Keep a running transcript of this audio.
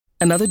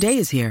Another day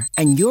is here,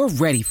 and you're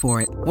ready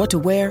for it. What to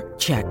wear?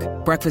 Check.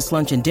 Breakfast,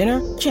 lunch, and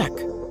dinner? Check.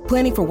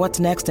 Planning for what's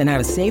next and how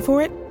to save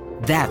for it?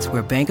 That's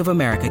where Bank of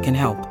America can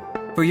help.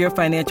 For your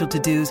financial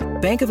to-dos,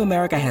 Bank of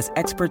America has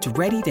experts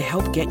ready to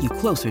help get you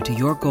closer to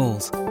your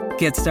goals.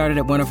 Get started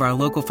at one of our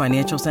local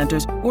financial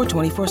centers or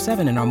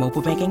 24/7 in our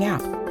mobile banking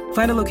app.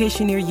 Find a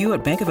location near you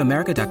at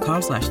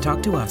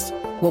bankofamerica.com/talktous.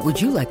 What would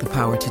you like the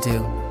power to do?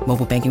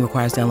 Mobile banking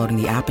requires downloading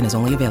the app and is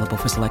only available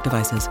for select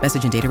devices.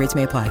 Message and data rates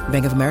may apply.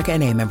 Bank of America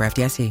N.A., member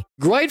FDIC.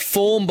 Great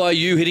form by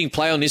you hitting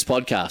play on this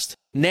podcast.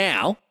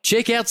 Now,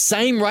 check out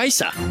Same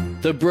Racer,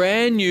 the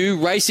brand new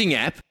racing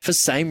app for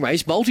same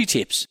race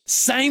multi-tips.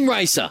 Same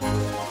Racer.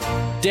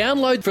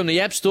 Download from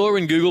the App Store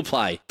and Google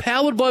Play.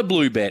 Powered by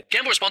Bluebet.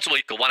 Gamble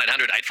responsibly. Call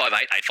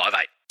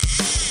 1-800-858-858.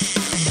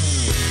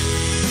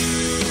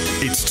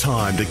 It's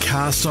time to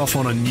cast off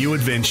on a new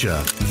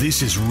adventure.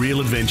 This is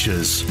Real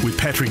Adventures with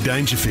Patrick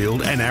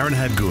Dangerfield and Aaron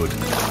Habgood.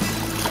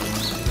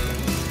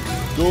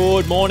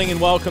 Good morning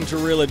and welcome to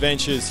Real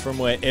Adventures from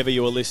wherever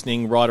you are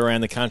listening right around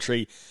the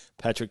country.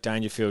 Patrick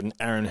Dangerfield and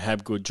Aaron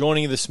Habgood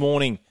joining you this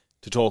morning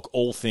to talk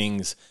all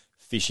things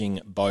fishing,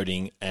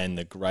 boating and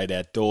the great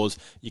outdoors.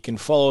 You can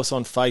follow us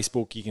on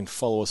Facebook. You can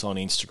follow us on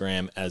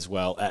Instagram as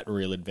well at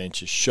Real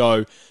Adventures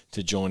Show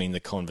to join in the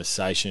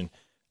conversation.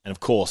 And, of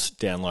course,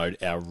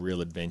 download our Real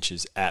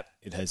Adventures app.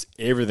 It has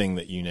everything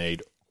that you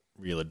need,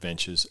 Real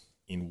Adventures,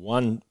 in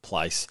one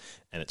place,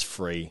 and it's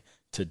free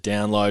to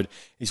download.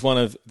 He's one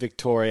of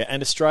Victoria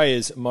and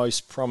Australia's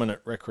most prominent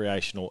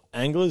recreational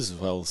anglers, as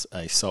well as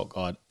a salt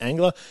guide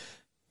angler,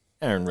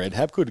 Aaron Red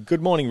Habgood.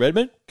 Good morning,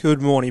 Redman.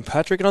 Good morning,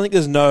 Patrick. And I think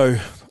there's no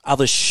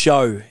other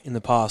show in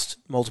the past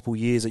multiple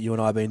years that you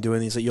and I have been doing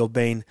this, that you've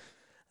been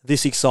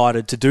this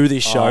excited to do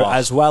this show,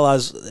 as well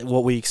as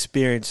what we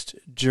experienced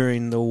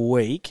during the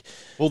week.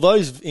 Well,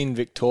 those in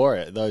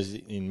Victoria, those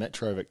in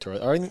Metro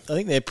Victoria, I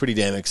think they're pretty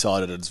damn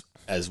excited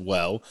as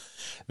well.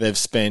 They've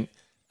spent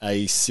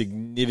a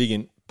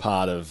significant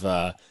part of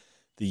the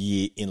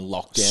year in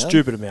lockdown.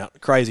 Stupid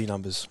amount. Crazy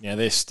numbers. Now,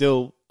 they're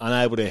still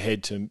unable to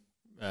head to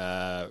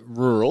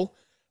rural,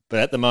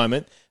 but at the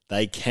moment,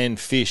 they can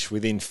fish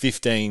within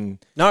 15...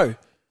 No,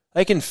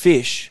 they can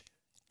fish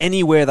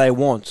anywhere they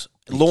want.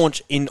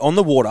 Launch on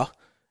the water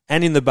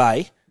and in the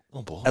bay,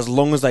 as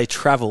long as they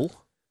travel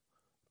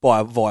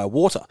via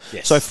water.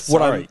 Yes,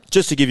 So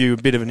just to give you a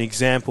bit of an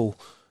example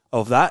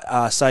of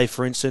that, say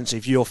for instance,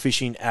 if you're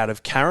fishing out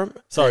of Carrum.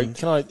 Sorry,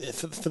 can I?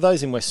 For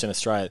those in Western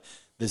Australia,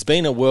 there's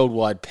been a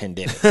worldwide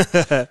pandemic.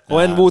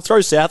 And we'll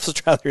throw South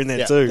Australia in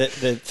there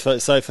too.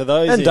 So for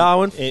those and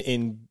Darwin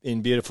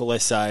in beautiful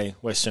SA,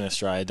 Western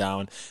Australia,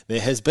 Darwin,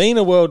 there has been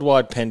a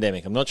worldwide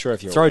pandemic. I'm not sure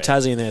if you're throw aware.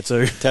 Tassie in there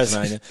too.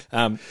 Tasmania.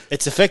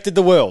 It's affected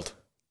the world,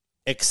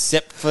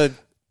 except for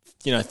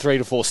 3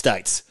 to 4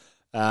 states,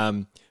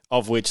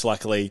 of which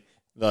luckily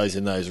those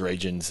in those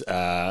regions,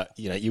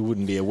 you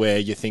wouldn't be aware.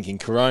 You're thinking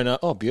Corona,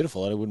 oh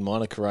beautiful, I wouldn't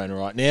mind a Corona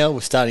right now.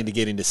 We're starting to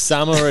get into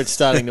summer. It's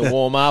starting to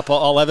warm up.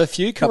 I'll have a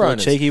few Coronas.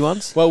 Couple of cheeky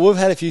ones. Well, we've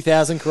had a few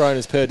thousand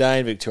Coronas per day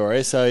in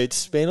Victoria, so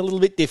it's been a little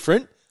bit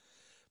different.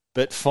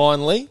 But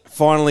finally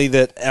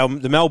that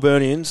the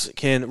Melburnians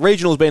can...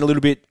 Regional's been a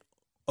little bit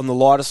on the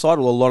lighter side,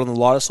 or a lot on the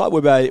lighter side. We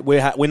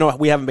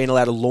haven't been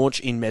allowed to launch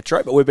in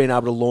Metro, but we've been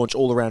able to launch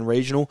all around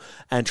regional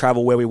and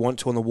travel where we want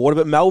to on the water.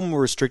 But Melbourne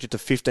were restricted to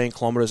 15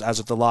 kilometres as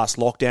of the last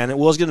lockdown. It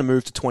was going to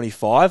move to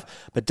 25,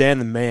 but Dan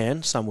the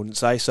man, some wouldn't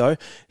say so,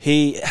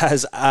 he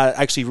has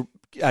actually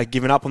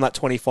given up on that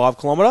 25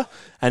 kilometre,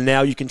 and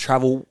now you can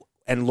travel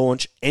and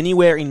launch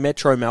anywhere in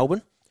Metro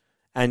Melbourne.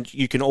 And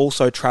you can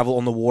also travel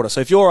on the water.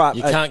 So if you're...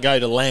 you can't go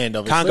to land,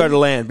 obviously. Can't go to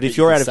land, but if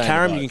you're out of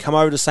Carrum, you can come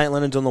over to St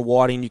Leonards on the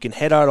Whiting. You can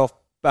head out off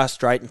Bass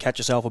Strait and catch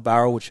yourself a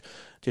barrel, which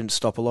didn't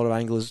stop a lot of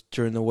anglers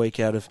during the week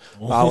out of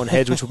Barwon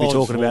Heads, which we'll be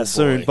talking about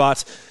soon.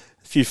 But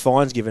a few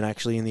fines given,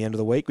 actually, in the end of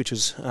the week, which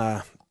was...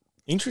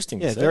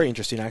 interesting. Yeah, very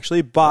interesting,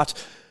 actually. But...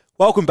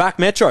 Welcome back,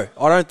 Metro.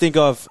 I don't think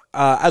as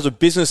a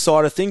business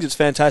side of things, it's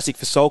fantastic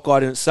for Salt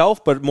Guide in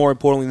itself, but more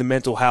importantly, the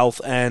mental health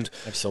and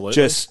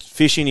just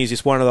fishing is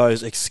just one of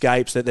those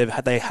escapes that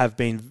they have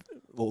been,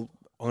 well,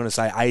 I'm going to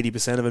say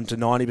 80% of them to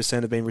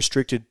 90% have been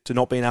restricted to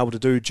not being able to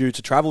do due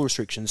to travel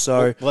restrictions.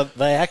 So, well,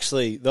 they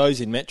actually,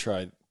 those in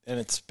Metro, and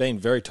it's been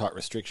very tight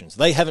restrictions,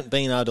 they haven't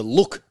been able to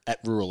look at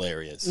rural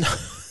areas.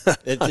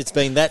 It's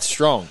been that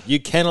strong. You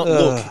cannot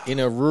look in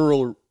a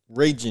rural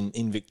region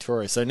in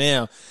Victoria. So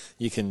now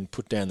you can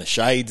put down the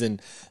shades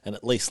and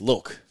at least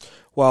look.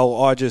 Well,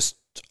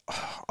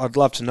 I'd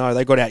love to know.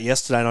 They got out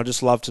yesterday, and I'd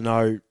just love to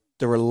know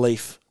the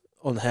relief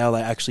on how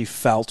they actually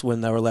felt when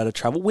they were allowed to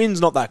travel.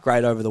 Wind's not that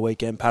great over the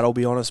weekend, Pat, I'll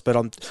be honest, but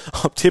I'm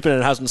tipping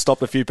it hasn't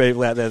stopped a few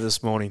people out there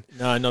this morning.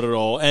 No, not at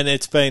all. And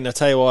it's been, I'll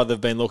tell you why they've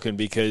been looking,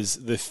 because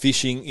the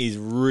fishing is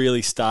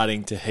really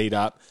starting to heat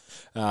up.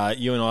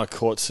 You and I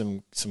caught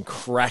some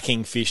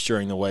cracking fish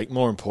during the week.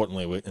 More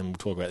importantly, and we'll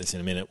talk about this in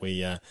a minute,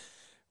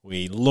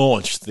 we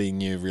launched the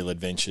new Real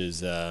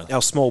Adventures...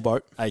 our small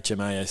boat.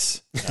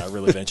 HMAS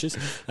Real Adventures.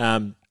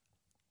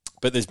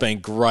 But there's been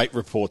great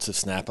reports of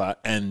snapper,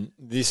 and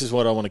this is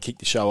what I want to kick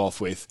the show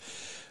off with.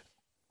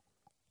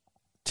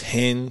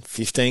 10,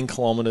 15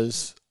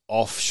 kilometres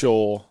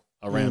offshore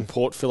around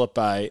Port Phillip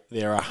Bay,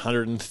 there are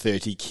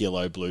 130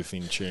 kilo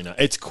bluefin tuna.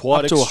 It's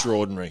quite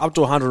extraordinary. Up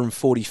to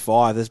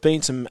 145. There's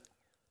been some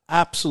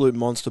absolute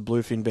monster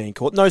bluefin being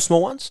caught. No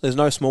small ones. There's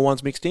no small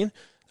ones mixed in.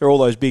 They're all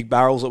those big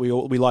barrels that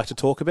we like to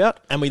talk about.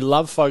 And we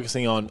love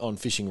focusing on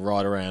fishing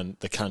right around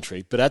the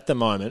country. But at the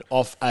moment,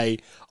 off a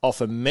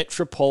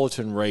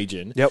metropolitan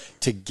region,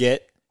 to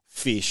get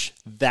fish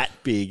that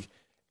big,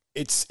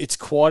 it's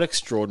quite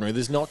extraordinary.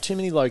 There's not too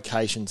many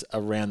locations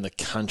around the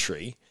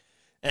country,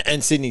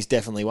 and Sydney's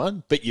definitely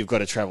one, but you've got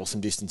to travel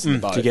some distance in the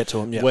boat to get to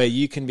them, where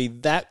you can be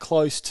that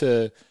close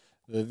to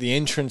the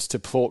entrance to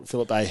Port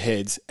Phillip Bay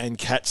Heads and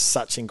catch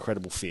such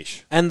incredible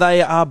fish. And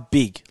they are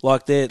big.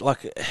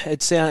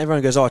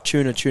 Everyone goes, oh,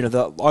 tuna.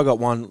 I got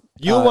one.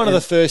 You were one of the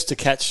first to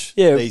catch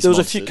these there was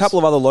monsters. a couple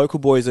of other local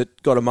boys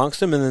that got amongst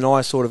them, and then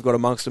I sort of got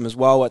amongst them as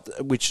well,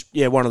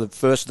 one of the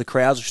first of the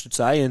crowds, I should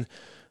say, and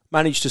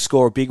managed to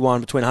score a big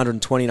one between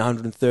 120 and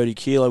 130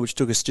 kilo, which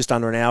took us just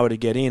under an hour to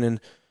get in,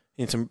 and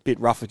in some bit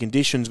rougher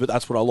conditions, but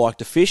that's what I like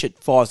to fish. It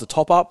fires the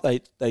top up.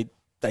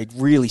 They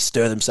really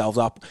stir themselves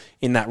up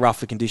in that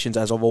rougher conditions,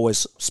 as I've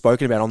always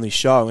spoken about on this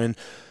show. And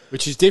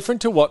which is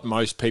different to what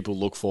most people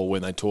look for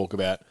when they talk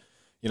about,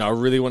 I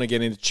really want to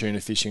get into tuna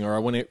fishing, or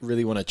I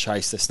really want to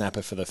chase the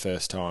snapper for the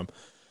first time.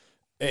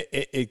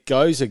 It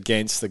goes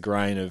against the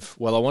grain of,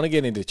 well, I want to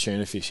get into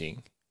tuna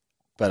fishing,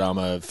 but I'm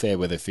a fair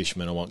weather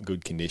fisherman. I want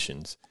good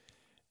conditions.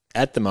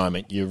 At the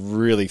moment, you're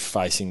really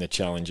facing the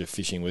challenge of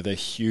fishing with a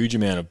huge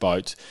amount of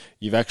boats.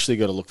 You've actually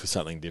got to look for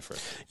something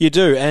different. You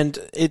do, and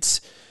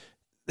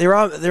there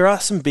are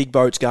some big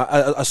boats.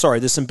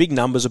 There's some big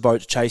numbers of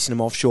boats chasing them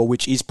offshore,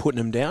 which is putting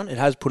them down. It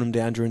has put them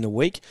down during the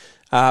week,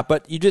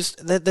 but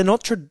they're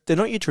not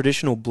your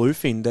traditional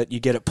bluefin that you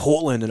get at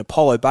Portland and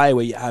Apollo Bay,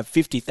 where you have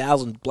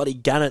 50,000 bloody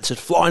gannets that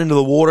flying into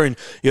the water, and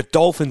you have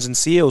dolphins and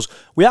seals.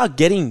 We are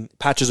getting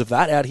patches of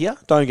that out here.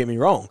 Don't get me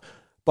wrong.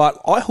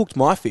 But I hooked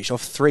my fish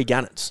off 3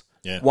 gannets.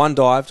 Yeah. One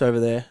dived over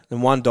there,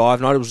 then one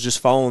dived, and I was just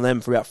following them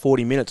for about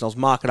 40 minutes, and I was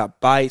marking up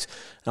bait,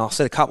 and I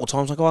said a couple of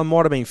times, I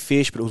might have been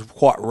fish, but it was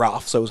quite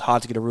rough, so it was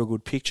hard to get a real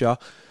good picture.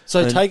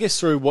 So take us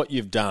through what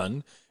you've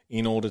done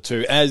in order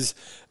to, as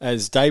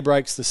day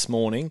breaks this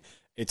morning,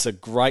 it's a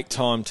great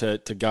time to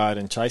go out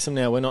and chase them.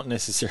 Now, we're not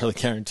necessarily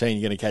guaranteeing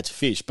you're going to catch a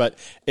fish, but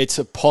it's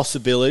a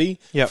possibility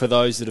for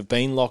those that have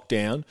been locked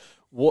down.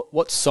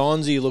 What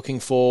signs are you looking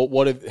for?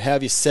 How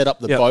have you set up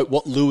the boat?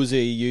 What lures are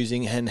you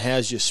using? And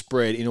how's your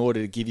spread in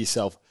order to give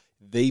yourself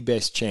the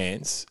best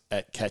chance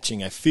at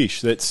catching a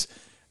fish that's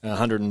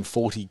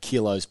 140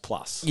 kilos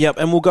plus? Yep,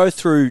 and we'll go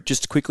through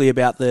just quickly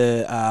about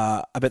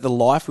the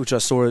life, which I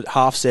sort of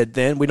half said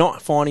then. We're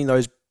not finding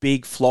those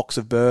big flocks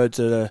of birds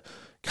that are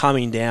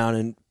coming down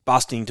and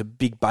busting to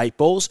big bait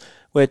balls.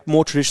 We're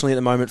more traditionally at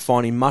the moment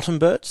finding mutton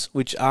birds,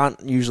 which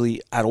aren't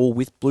usually at all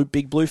with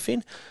big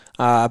bluefin.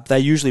 They're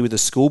usually with the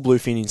school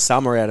bluefin in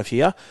summer out of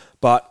here,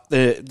 but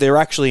they're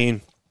actually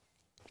in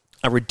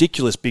a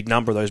ridiculous big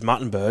number of those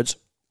mutton birds,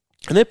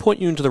 and they're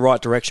pointing you into the right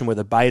direction where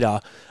the bait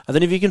are. And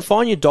then if you can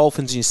find your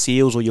dolphins and your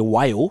seals or your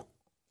whale,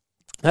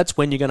 that's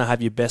when you're going to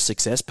have your best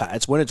success, Pat.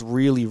 It's when it's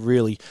really,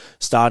 really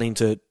starting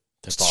to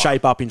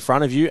shape up in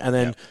front of you. And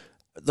then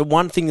the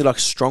one thing that I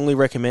strongly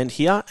recommend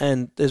here,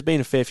 and there's been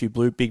a fair few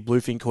big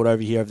bluefin caught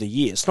over here over the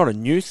years. It's not a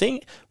new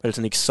thing, but it's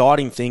an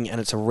exciting thing, and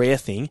it's a rare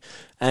thing.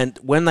 And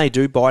when they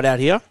do bite out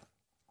here,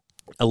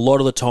 a lot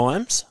of the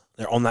times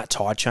they're on that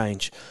tide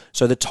change.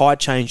 So the tide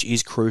change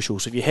is crucial.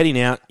 So if you're heading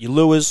out, your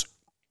lures,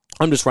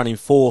 I'm just running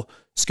 4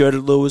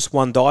 skirted lures,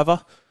 1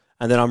 diver,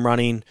 and then I'm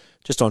running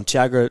just on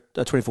Tiagra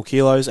 24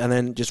 kilos, and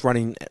then just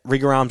running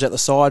rigger arms at the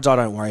sides. I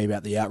don't worry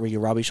about the outrigger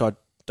rubbish. I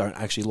don't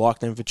actually like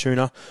them for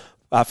tuna.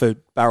 For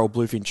barrel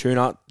bluefin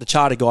tuna, the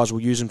charter guys will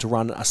use them to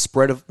run a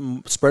spread of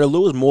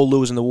lures, more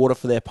lures in the water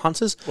for their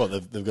punters. Well,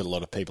 they've got a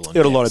lot of people on.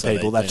 They've got a lot of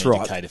people. That's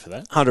right. Cater for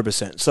that.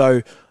 100%.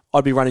 So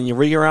I'd be running your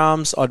rigger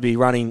arms. I'd be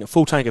running a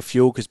full tank of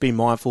fuel, because be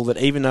mindful that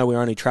even though we're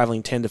only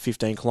travelling 10 to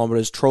 15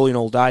 kilometres, trawling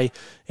all day,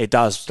 it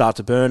does start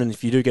to burn. And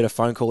if you do get a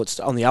phone call,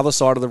 it's on the other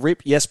side of the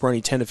rip. Yes, we're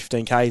only 10 to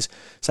 15 Ks,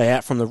 say,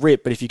 out from the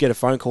rip. But if you get a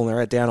phone call and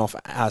they're down off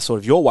sort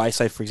of your way,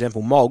 say, for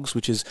example, Moggs,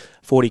 which is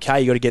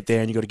 40K, you got to get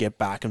there and you got to get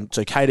back. And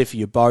so cater for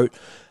your boat.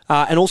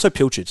 And also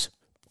pilchards.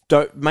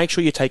 Don't make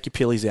sure you take your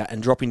pillies out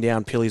and dropping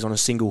down pillies on a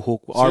single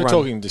hook. So you're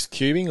talking just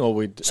cubing,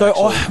 or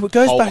it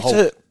goes back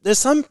to, there's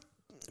some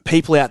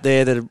people out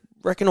there that are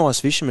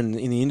recognised fishermen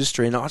in the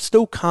industry, and I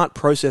still can't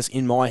process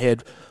in my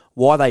head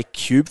why they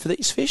cube for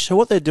these fish. So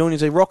what they're doing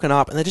is they're rocking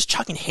up and they're just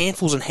chucking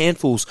handfuls and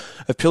handfuls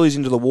of pillies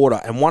into the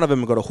water, and one of them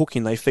have got a hook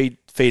in, they feed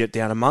it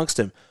down amongst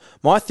them.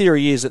 My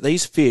theory is that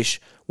these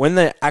fish, when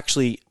they're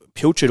actually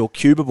pilchard or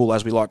cubable,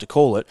 as we like to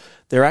call it,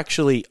 they're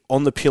actually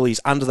on the pillies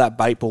under that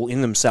bait ball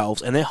in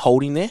themselves, and they're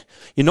holding there.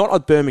 You're not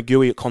at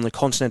Bermagui on the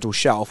continental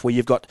shelf, where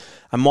you've got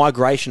a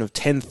migration of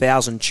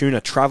 10,000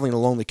 tuna travelling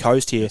along the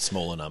coast here.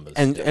 Smaller numbers.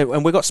 And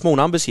we've got small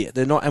numbers here.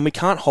 They're not, and we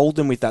can't hold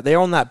them with that. They're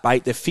on that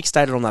bait. They're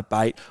fixated on that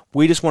bait.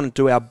 We just want to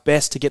do our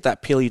best to get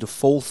that pilly to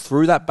fall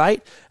through that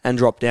bait and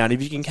drop down.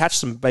 If you can catch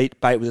some bait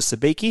with a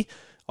sabiki,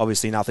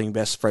 obviously nothing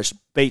beats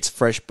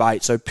fresh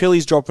bait. So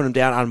pillies, dropping them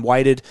down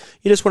unweighted.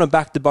 You just want to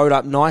back the boat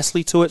up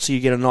nicely to it so you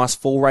get a nice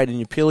fall rate in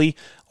your pilly.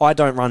 I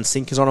don't run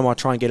sinkers on them. I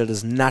try and get it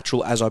as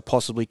natural as I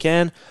possibly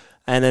can.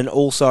 And then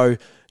also,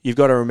 you've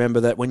got to remember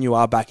that when you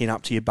are backing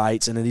up to your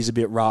baits and it is a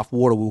bit rough,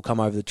 water will come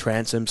over the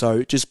transom.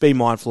 So just be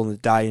mindful of the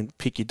day and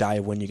pick your day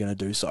of when you're going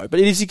to do so. But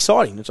it is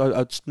exciting.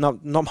 It's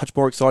not much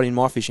more exciting in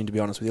my fishing, to be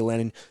honest with you,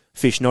 landing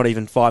fish not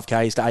even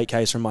 5Ks to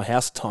 8Ks from my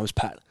house at times,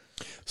 Pat.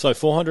 So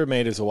 400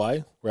 metres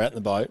away, we're out in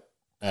the boat.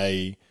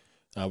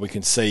 We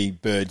can see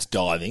birds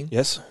diving,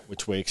 yes,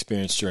 which we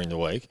experienced during the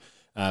week.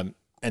 And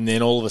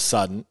then all of a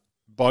sudden,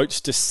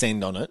 boats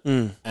descend on it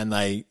and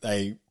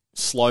they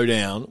slow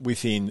down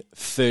within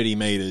 30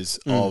 metres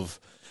of,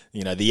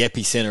 the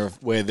epicenter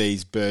of where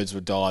these birds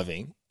were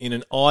diving. In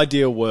an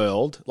ideal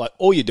world, like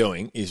all you're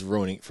doing is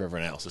ruining it for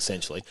everyone else,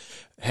 essentially.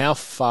 How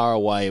far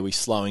away are we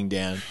slowing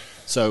down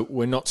so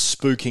we're not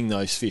spooking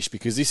those fish?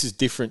 Because this is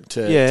different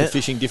to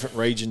fishing different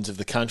regions of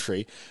the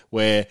country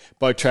where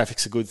boat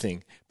traffic's a good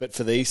thing. But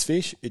for these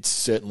fish, it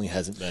certainly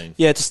hasn't been.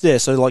 Yeah, it's there.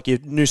 So like your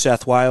New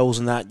South Wales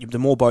and that, the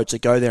more boats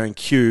that go there and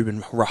cube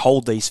and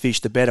hold these fish,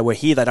 the better. Where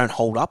here they don't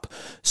hold up.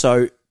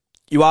 So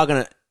you are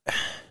going to...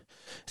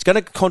 It's going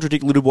to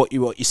contradict a little what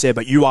you said,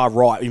 but you are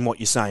right in what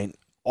you're saying.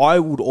 I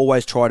would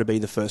always try to be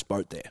the first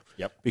boat there.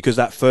 Yep. Because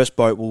that first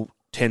boat will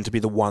tend to be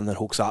the one that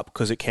hooks up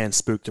because it can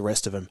spook the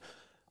rest of them.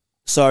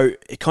 So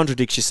it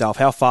contradicts yourself.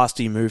 How fast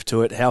do you move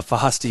to it? How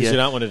fast do you... Because you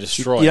don't want to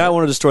destroy it. You don't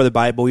want to destroy the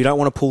bait ball. You don't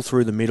want to pull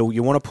through the middle.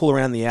 You want to pull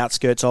around the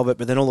outskirts of it,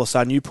 but then all of a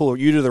sudden you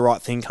do the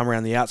right thing, come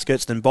around the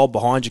outskirts, then Bob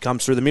behind you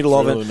comes through the middle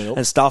of it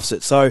and stuffs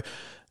it. So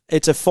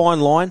it's a fine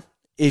line.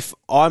 If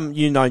I'm,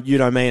 you know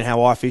me and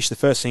how I fish, the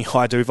first thing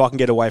I do, if I can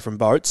get away from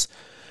boats,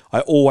 I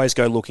always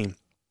go looking.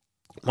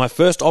 My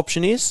first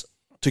option is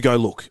to go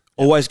look.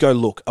 Always go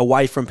look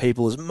away from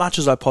people as much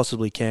as I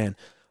possibly can.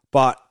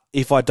 But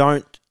if I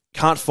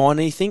can't find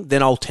anything,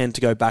 then I'll tend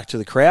to go back to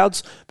the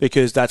crowds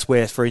because that's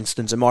where, for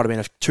instance, it might have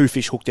been 2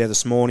 fish hooked there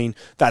this morning.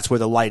 That's where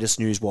the latest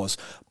news was.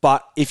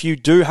 But if you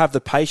do have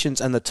the patience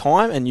and the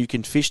time and you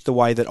can fish the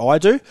way that I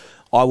do,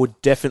 I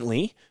would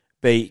definitely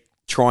be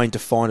trying to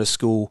find a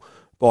school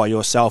by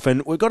yourself.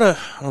 And we've got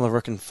I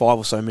reckon 5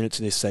 or so minutes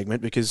in this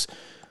segment because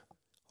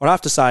I'd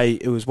have to say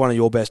it was one of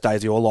your best days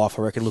of your life,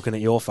 I reckon, looking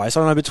at your face. I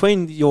don't know,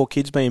 between your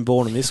kids being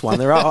born and this one,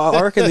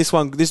 I reckon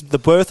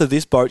the birth of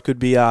this boat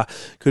could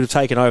have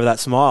taken over that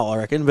smile, I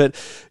reckon. But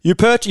you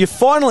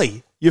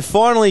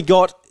finally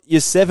got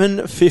your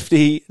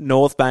 750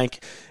 North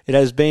Bank. It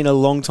has been a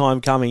long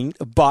time coming,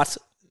 but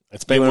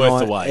it's been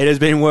worth the wait. It has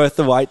been worth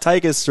the wait.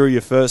 Take us through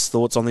your first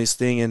thoughts on this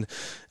thing and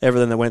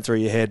everything that went through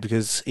your head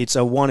because it's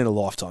a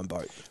one-in-a-lifetime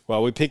boat.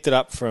 Well, we picked it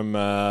up from,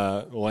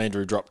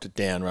 Andrew dropped it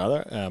down,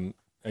 rather.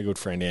 A good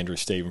friend, Andrew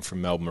Stephen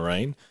from Melbourne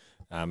Marine.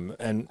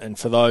 And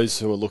for those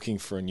who are looking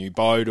for a new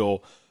boat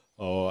or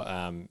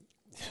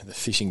the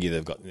fishing gear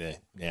they've got there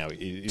now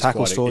is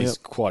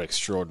quite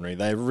extraordinary.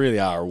 They really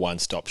are a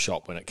one-stop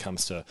shop when it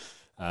comes to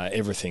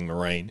everything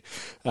marine.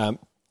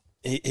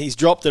 He's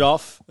dropped it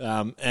off,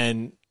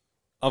 and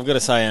I've got to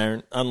say,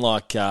 Aaron,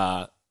 unlike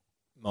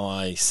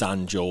my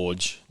son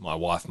George, my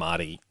wife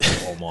Marty,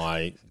 or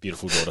my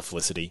beautiful daughter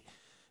Felicity,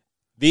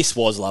 this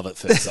was love at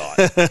first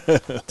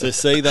sight. To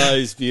see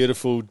those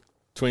beautiful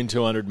twin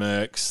 200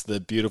 Mercs, the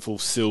beautiful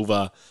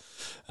silver,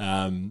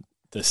 the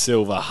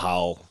silver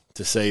hull,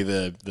 to see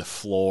the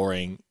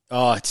flooring.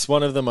 Oh, it's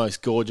one of the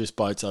most gorgeous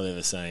boats I've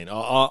ever seen.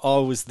 I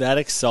was that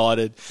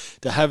excited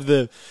to have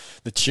the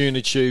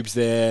tuna tubes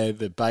there,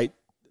 the bait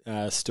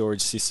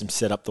storage system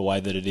set up the way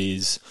that it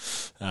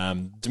is,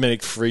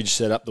 Domestic fridge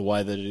set up the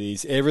way that it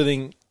is.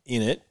 Everything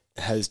in it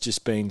has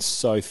just been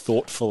so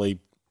thoughtfully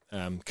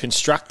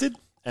constructed.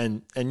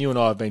 And you and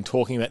I have been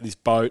talking about this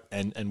boat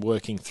and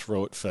working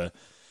through it for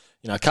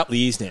a couple of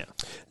years now.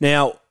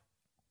 Now,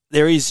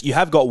 you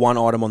have got one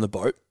item on the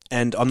boat,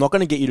 and I'm not going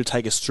to get you to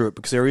take us through it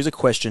because there is a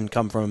question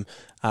come from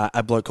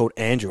a bloke called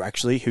Andrew,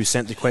 actually, who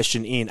sent the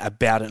question in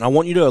about it. And I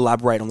want you to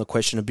elaborate on the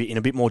question in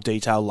a bit more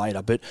detail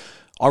later. But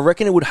I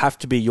reckon it would have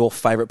to be your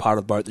favourite part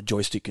of the boat, the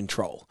joystick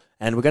control.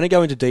 And we're going to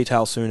go into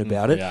detail soon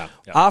about it. Yeah.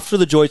 After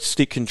the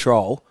joystick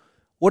control,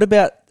 what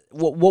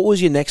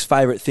was your next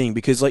favourite thing?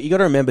 Because you got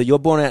to remember, you're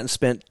born out and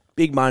spent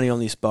big money on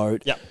this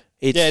boat. Yeah,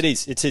 it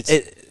is.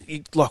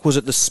 Was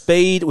it the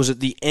speed? Was it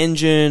the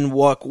engine?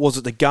 Was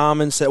it the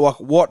Garmin set?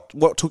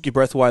 What took your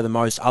breath away the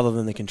most, other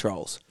than the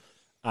controls?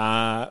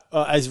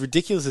 As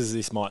ridiculous as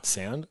this might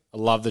sound, I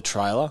love the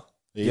trailer.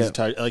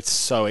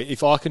 So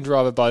if I can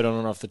drive a boat on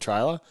and off the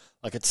trailer,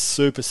 it's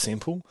super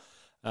simple.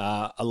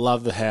 I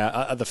love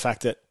the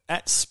fact that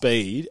at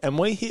speed, and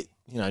we hit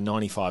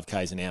 95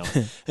 k's an hour.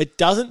 It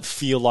doesn't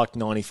feel like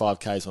 95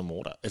 k's on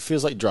water. It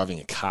feels like driving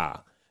a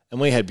car.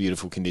 And we had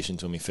beautiful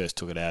conditions when we first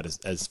took it out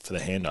as for the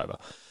handover.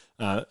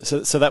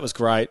 So that was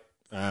great.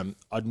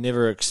 I'd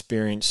never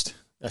experienced.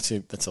 That's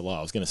a lie.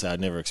 I was going to say I'd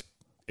never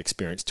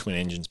experienced twin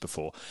engines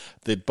before.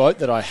 The boat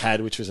that I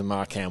had, which was a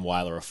Markham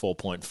Whaler, a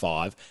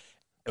 4.5.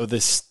 It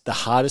was the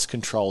hardest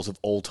controls of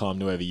all time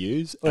to ever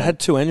use. Well, it had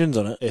 2 engines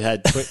on it.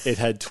 It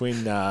had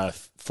twin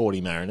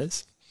 40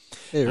 Mariners.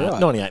 Yeah, right.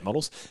 98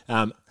 models,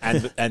 and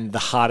the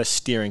hardest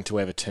steering to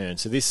ever turn.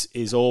 So this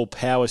is all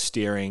power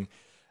steering.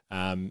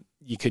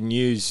 You can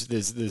use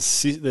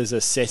there's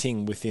a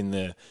setting within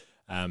the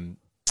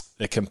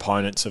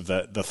components of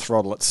the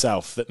throttle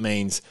itself that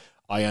means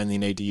I only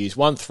need to use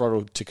one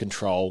throttle to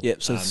control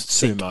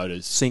two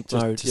motors. Sync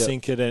mode. To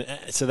sync it.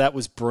 And so that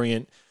was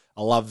brilliant.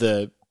 I love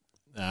the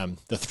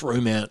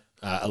through mount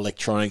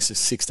electronics, a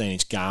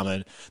 16-inch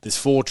Garmin. There's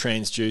 4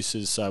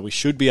 transducers, so we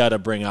should be able to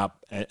bring up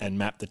and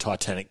map the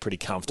Titanic pretty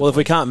comfortably. Well, if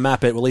we can't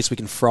map it, well, at least we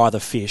can fry the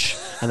fish,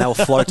 and they'll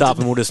float up,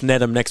 and we'll just net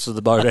them next to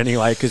the boat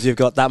anyway, because you've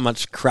got that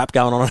much crap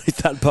going on underneath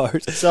that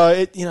boat. So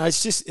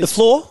it's just the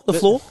floor,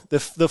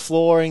 the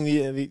flooring,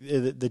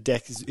 the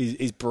deck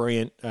is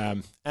brilliant,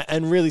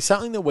 and really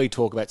something that we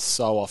talk about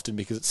so often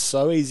because it's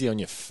so easy on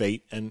your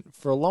feet, and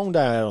for a long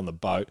day out on the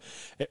boat,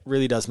 it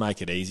really does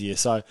make it easier.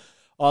 So.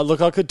 Oh,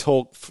 look, I could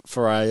talk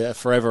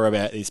forever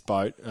about this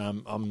boat.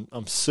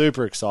 I'm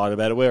super excited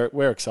about it.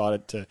 We're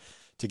excited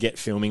to get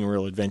filming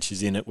Real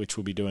Adventures in it, which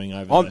we'll be doing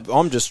over.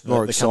 I'm just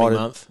more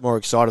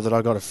excited that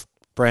I got a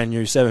brand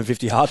new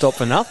 750 hardtop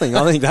for nothing.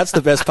 I think that's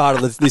the best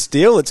part of this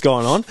deal that's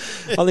going on.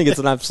 I think it's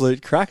an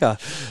absolute cracker.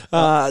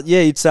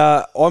 It's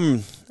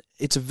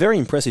a very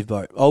impressive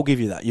boat. I'll give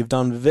you that. You've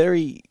done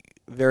very,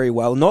 very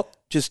well. Not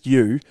just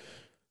you,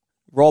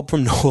 Rob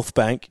from North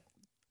Bank.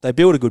 They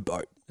build a good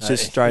boat. It's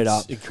just straight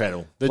up.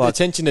 Incredible. The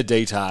attention to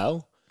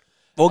detail.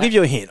 Well, I'll give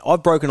you a hint.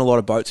 I've broken a lot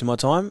of boats in my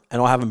time,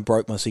 and I haven't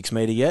broke my 6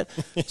 metre yet.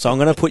 So I'm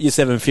going to put your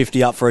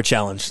 750 up for a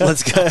challenge.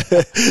 Let's go.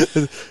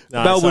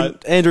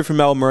 Andrew from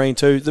Melbourne Marine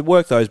too. The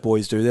work those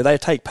boys do there, they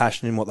take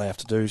passion in what they have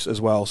to do as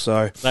well.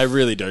 So they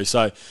really do.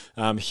 So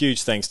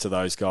huge thanks to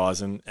those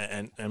guys, and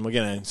we're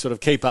going to sort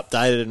of keep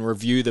updated and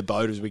review the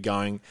boat as we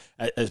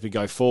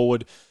go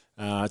forward.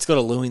 It's got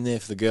a loo in there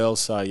for the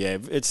girls, so yeah,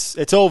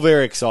 it's all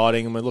very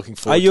exciting, and we're looking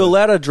forward. Are you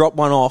allowed to drop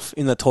one off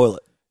in the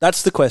toilet?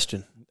 That's the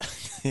question.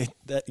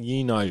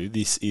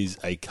 This is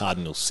a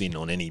cardinal sin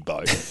on any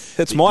boat.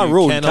 It's my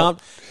rule.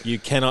 You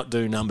cannot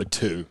do number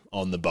 2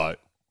 on the boat.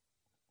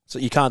 So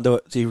you can't do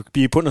it. So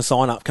you're putting a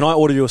sign up. Can I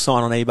order you a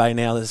sign on eBay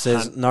now that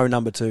says no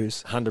number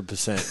 2s?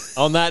 100%.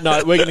 On that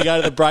note, we're going to go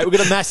to the break. We've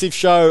got a massive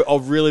show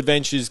of Real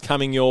Adventures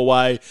coming your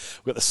way.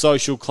 We've got the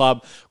social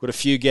club. We've got a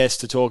few guests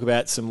to talk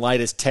about some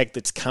latest tech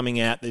that's coming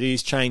out that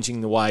is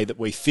changing the way that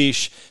we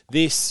fish.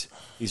 This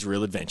is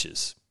Real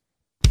Adventures.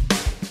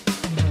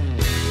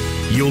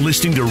 You're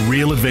listening to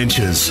Real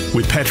Adventures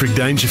with Patrick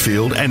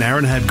Dangerfield and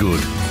Aaron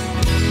Habgood.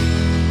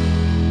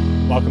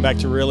 Welcome back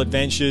to Real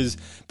Adventures.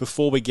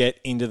 Before we get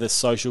into the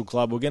social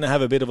club, we're going to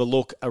have a bit of a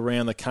look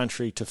around the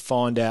country to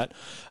find out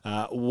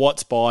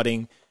what's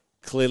biting.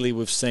 Clearly,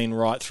 we've seen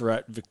right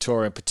throughout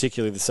Victoria,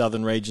 particularly the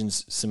southern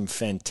regions, some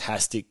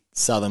fantastic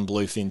southern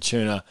bluefin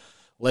tuna,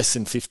 less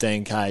than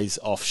 15 k's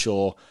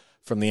offshore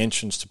from the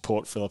entrance to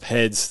Port Phillip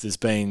Heads. There's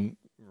been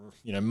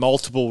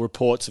multiple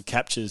reports of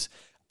captures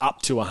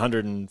up to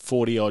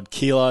 140 odd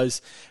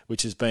kilos,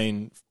 which has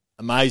been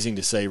amazing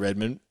to see,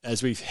 Redmond,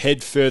 as we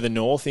head further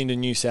north into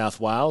New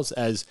South Wales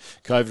as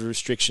COVID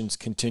restrictions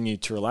continue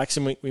to relax.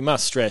 And we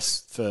must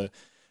stress for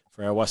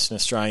our Western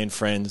Australian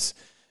friends,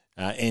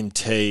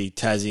 NT,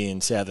 Tassie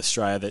and South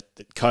Australia,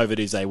 that COVID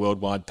is a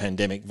worldwide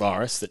pandemic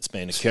virus that's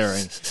been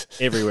occurring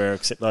everywhere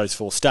except those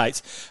 4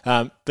 states.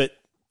 But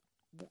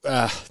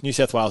New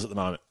South Wales at the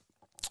moment.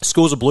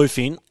 Schools of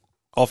bluefin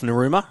off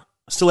Narooma,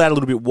 still out a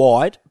little bit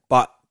wide,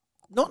 but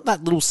not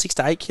that little 6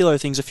 to 8 kilo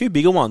things. A few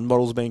bigger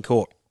models being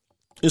caught.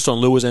 Just on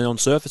lures and on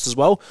surface as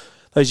well.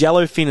 Those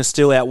yellowfin are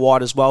still out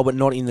wide as well, but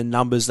not in the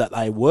numbers that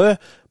they were.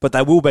 But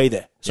they will be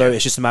there. So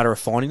It's just a matter of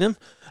finding them.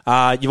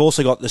 You've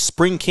also got the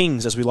Spring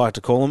Kings, as we like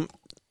to call them,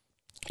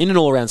 in and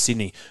all around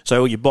Sydney.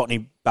 So your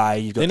Botany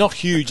Bay. They're not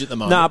huge at the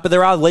moment. No, but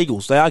there are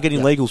legals. They are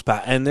getting legals,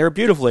 Pat. And they're a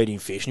beautiful eating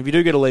fish. And if you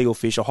do get a legal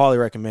fish, I highly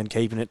recommend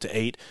keeping it to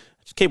eat.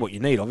 Just keep what you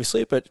need,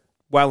 obviously, but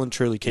well and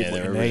truly keep what you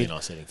need. They're a really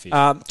nice eating fish.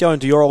 Going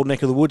to your old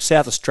neck of the woods,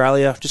 South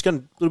Australia. Just got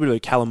a little bit of a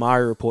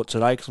calamari report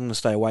today because I'm going to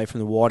stay away from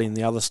the whiting and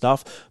the other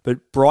stuff.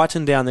 But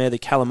Brighton down there, the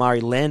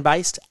calamari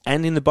land-based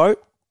and in the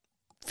boat,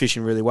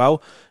 fishing really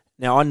well.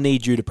 Now, I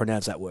need you to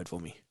pronounce that word for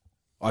me.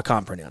 I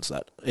can't pronounce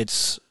that.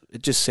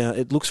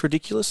 It looks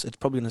ridiculous. It's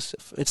probably going to.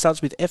 It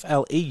starts with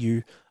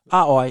Fleuri.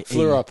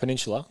 Fleuri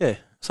Peninsula. Yeah,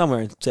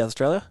 somewhere in South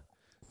Australia.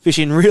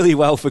 Fishing really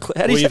well for.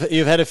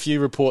 You've had a few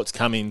reports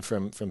come in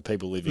from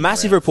people living.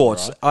 Massive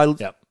reports.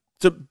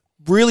 It's a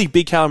really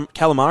big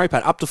calamari,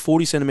 Pat, up to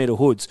 40 centimetre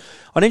hoods.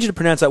 I need you to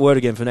pronounce that word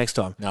again for next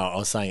time. No, I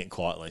was saying it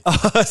quietly.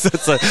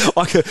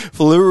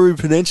 Fleuri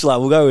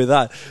Peninsula. We'll go with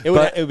that. It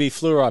would be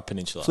Fleuri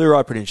Peninsula.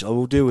 Fleuri Peninsula.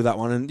 We'll deal with that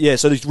one. And yeah,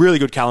 so there's really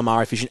good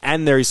calamari fishing,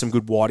 and there is some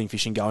good whiting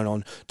fishing going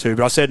on too.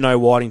 But I said no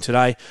whiting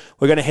today.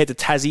 We're going to head to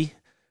Tassie,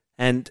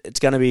 and it's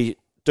going to be.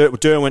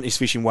 Derwent is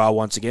fishing well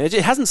once again. It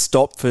hasn't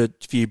stopped for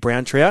you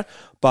brown trout,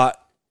 but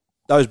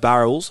those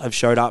barrels have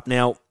showed up.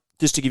 Now,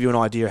 just to give you an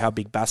idea of how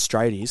big Bass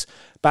Strait is,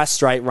 Bass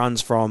Strait runs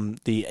from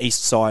the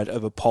east side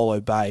of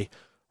Apollo Bay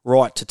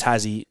right to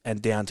Tassie and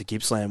down to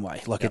Gippsland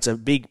Way. It's a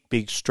big,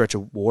 big stretch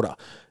of water.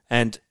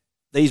 And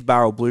these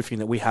barrel bluefin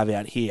that we have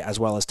out here, as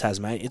well as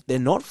Tasmania, they're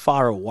not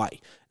far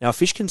away. Now,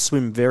 fish can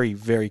swim very,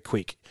 very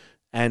quick.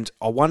 And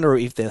I wonder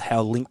if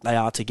how linked they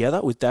are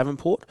together with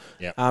Davenport.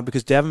 Yep.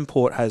 Because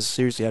Davenport has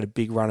seriously had a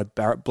big run of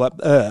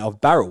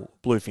barrel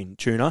bluefin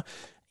tuna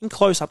in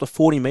close up to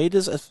 40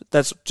 metres.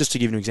 That's just to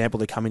give you an example.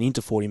 They're coming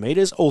into 40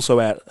 metres, also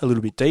out a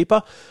little bit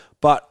deeper.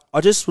 But I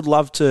just would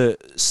love to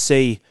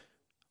see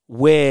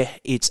where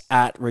it's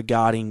at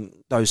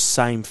regarding those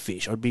same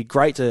fish. It'd be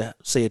great to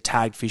see a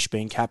tagged fish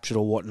being captured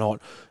or whatnot.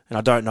 And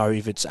I don't know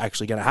if it's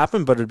actually going to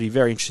happen, but it'd be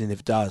very interesting if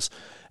it does.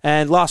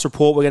 And last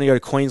report, we're going to go to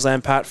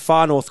Queensland, Pat.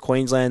 Far North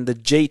Queensland, the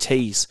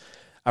GTs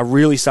are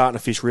really starting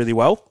to fish really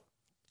well.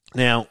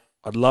 Now,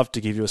 I'd love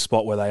to give you a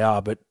spot where they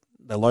are, but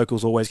the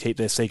locals always keep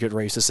their secret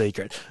reefs a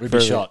secret. We'd be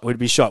shot. We'd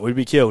be shot. We'd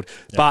be killed.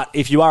 Yeah. But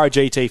if you are a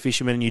GT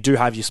fisherman and you do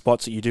have your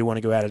spots that you do want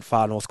to go out at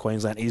Far North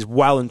Queensland, it is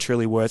well and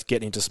truly worth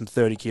getting into some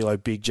 30-kilo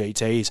big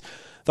GTs.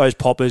 Those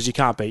poppers, you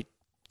can't beat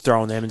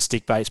throwing them in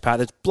stick baits, Pat.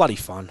 It's bloody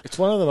fun. It's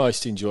one of the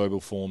most enjoyable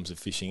forms of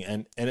fishing,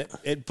 and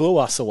it blew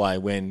us away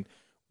when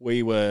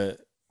we were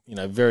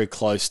very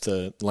close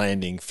to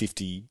landing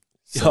 50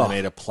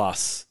 centimetre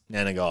plus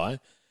nanagai,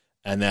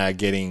 and they're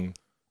getting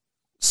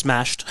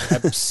smashed,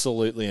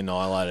 absolutely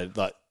annihilated.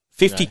 Like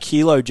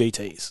 50-kilo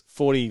GTs,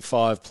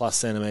 45 plus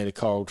centimetre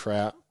coral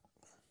trout,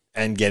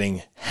 and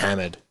getting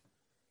hammered.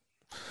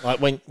 Like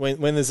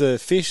when there's a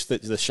fish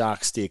that the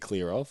sharks steer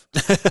clear of,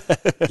 that's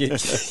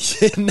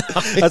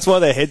why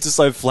their heads are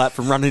so flat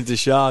from running into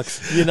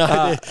sharks.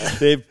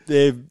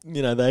 They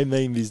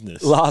mean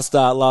business.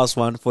 Last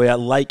one for you.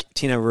 Lake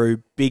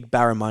Tinaroo, big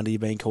barramundi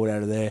being caught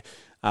out of there.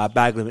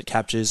 Bag limit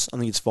captures. I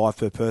think it's 5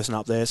 per person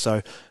up there.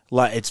 So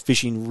it's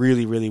fishing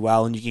really, really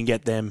well, and you can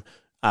get them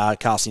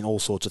casting all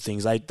sorts of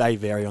things. They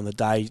vary on the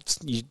day.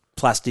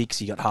 Plastics,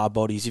 you got hard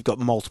bodies, you've got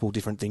multiple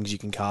different things you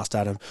can cast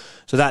at them.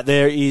 So that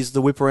there is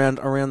the whip around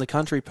the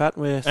country, Pat.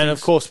 And of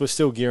course, we're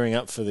still gearing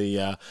up for the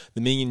 $1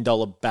 million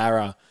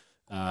barra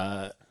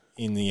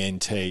in the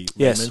NT.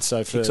 Yes,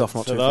 so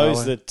for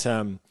those that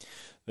are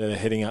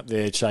heading up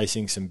there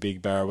chasing some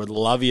big barra, would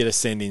love you to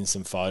send in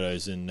some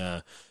photos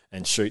and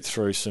shoot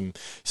through some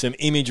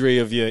imagery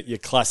of your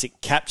classic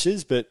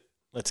captures. But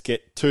let's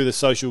get to the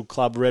Social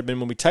Club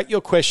Redmond. When we take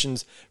your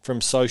questions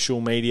from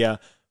social media,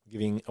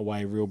 giving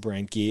away real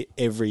brand gear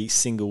every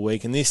single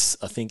week. And this,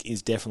 I think,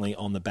 is definitely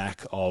on the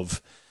back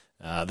of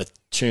the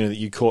tuna that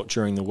you caught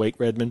during the week,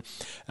 Redmond.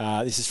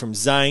 This is from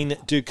Zane.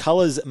 Do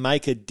colours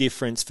make a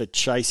difference for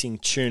chasing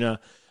tuna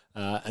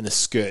and the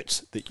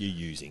skirts that you're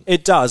using?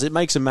 It does. It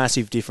makes a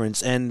massive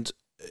difference. And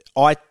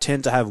I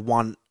tend to have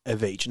one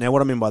of each. Now,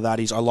 what I mean by that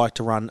is I like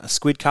to run a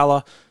squid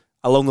colour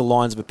along the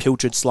lines of a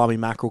pilchard slimy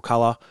mackerel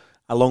colour,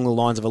 along the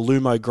lines of a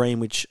Lumo green,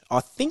 which I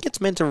think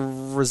it's meant to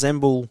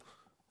resemble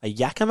a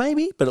yakka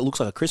maybe, but it looks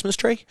like a Christmas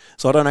tree.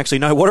 So I don't actually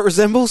know what it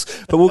resembles,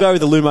 but we'll go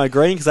with the Lumo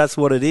green because that's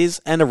what it is,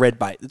 and a red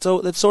bait. That's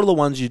sort of the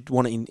ones you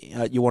want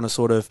to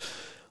sort of,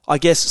 I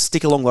guess,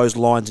 stick along those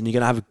lines, and you're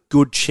going to have a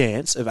good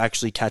chance of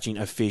actually catching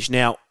a fish.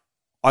 Now,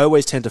 I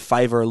always tend to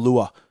favour a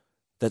lure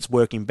that's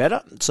working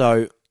better.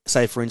 So,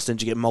 say for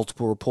instance, you get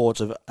multiple reports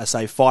of,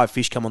 say, 5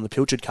 fish come on the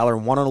pilchard colour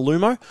and 1 on a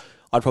Lumo.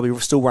 I'd probably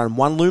still run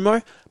 1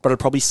 Lumo, but I'd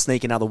probably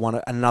sneak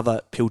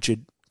another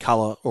pilchard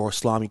colour or a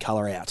slimy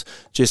colour out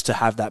just to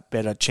have that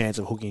better chance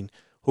of hooking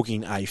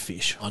a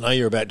fish. I know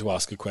you're about to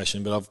ask a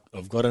question, but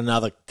I've got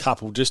another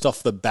couple just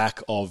off the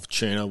back of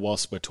tuna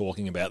whilst we're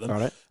talking about them.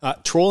 Right.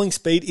 Trawling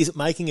speed, is it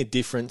making a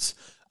difference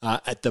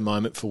at the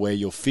moment for where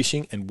you're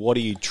fishing, and what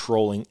are you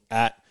trawling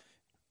at?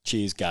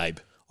 Cheers, Gabe.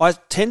 I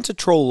tend to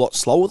trawl a lot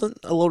slower than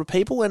a lot of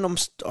people, and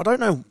I don't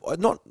know,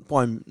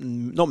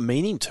 not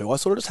meaning to. I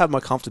sort of just have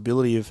my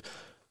comfortability of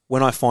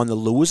when I find the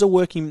lures are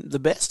working the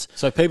best.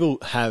 So people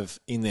have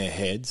in their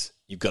heads,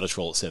 you've got to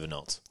trawl at 7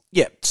 knots.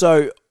 Yeah,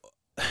 so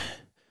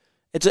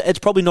it's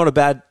probably not a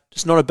bad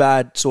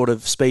sort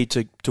of speed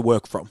to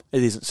work from.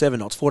 It isn't 7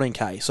 knots,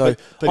 14k. So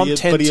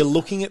but you're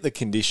looking at the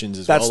conditions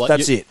as well.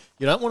 That's it.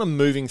 You don't want them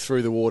moving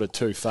through the water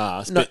too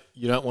fast, but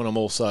you don't want them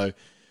also,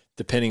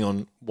 depending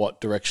on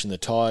what direction the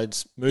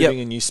tide's moving,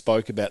 and you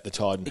spoke about the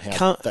tide and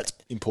how that's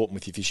important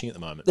with your fishing at the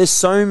moment. There's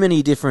so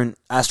many different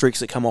asterisks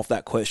that come off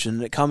that question,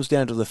 and it comes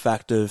down to the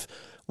fact of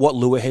what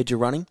lure head you're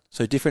running.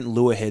 So different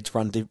lure heads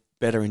run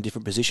better in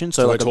different positions.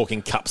 So we're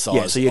talking cup size.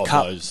 Yeah, so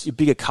your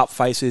bigger cup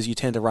faces, you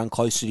tend to run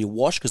closer to your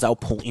wash because they'll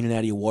pull in and out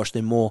of your wash.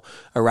 They're more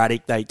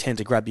erratic. They tend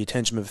to grab the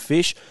attention of a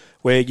fish.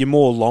 Where your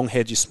more long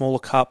heads, your smaller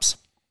cups,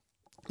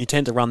 you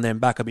tend to run them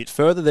back a bit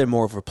further. They're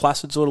more of a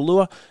placid sort of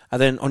lure.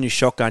 And then on your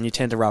shotgun, you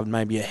tend to run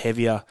maybe a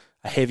heavier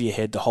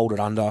head to hold it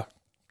under,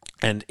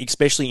 and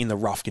especially in the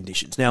rough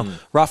conditions. Now,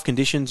 rough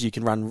conditions, you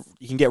can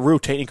get real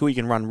technical. You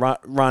can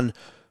run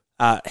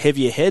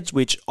heavier heads,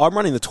 which I'm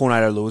running the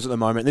Tornado lures at the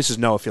moment. This is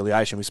no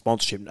affiliation with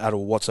sponsorship at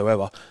all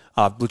whatsoever.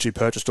 I've literally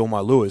purchased all my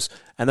lures,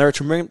 and they're a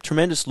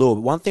tremendous lure.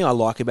 But one thing I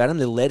like about them,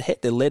 they're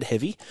lead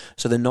heavy,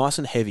 so they're nice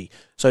and heavy.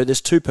 So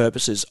there's 2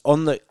 purposes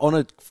on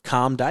a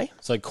calm day.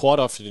 So quite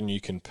often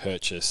you can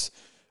purchase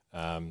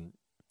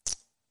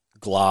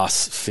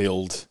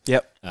glass-filled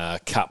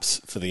Yep.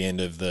 cups for the end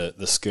of the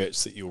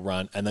skirts that you'll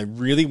run, and they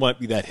really won't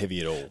be that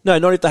heavy at all. No,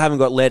 not if they haven't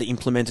got lead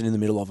implemented in the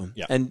middle of them.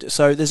 Yep. And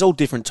so there's all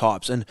different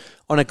types. And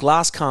on a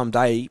glass calm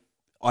day,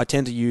 I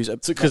tend to use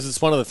Because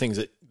it's one of the things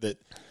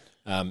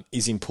that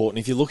is important.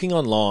 If you're looking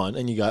online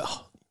and you go,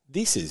 oh,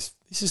 this is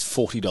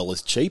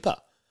 $40 cheaper,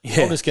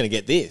 Yeah. I'm just going to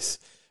get this,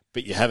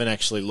 but you haven't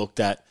actually looked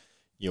at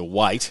your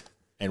weight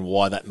and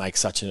why that makes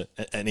such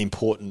an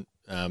important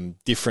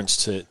difference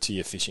to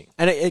your fishing.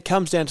 And it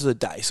comes down to the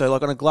day. So,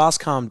 like on a glass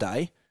calm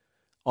day,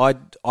 I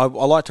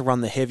like to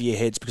run the heavier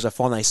heads because I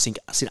find they sit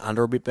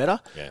under a bit better.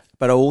 Yeah.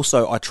 But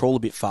I trawl a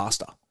bit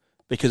faster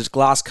because it's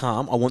glass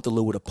calm. I want the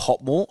lure to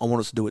pop more. I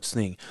want it to do its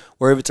thing.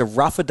 Where if it's a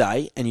rougher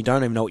day and you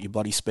don't even know what your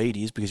bloody speed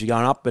is because you're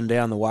going up and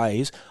down the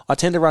waves, I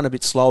tend to run a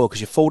bit slower because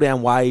you fall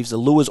down waves. The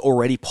lure's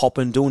already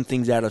popping, doing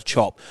things out of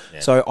chop. Yeah.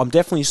 So I'm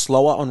definitely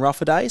slower on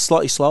rougher days,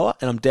 slightly slower,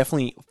 and I'm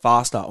definitely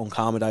faster on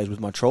calmer days with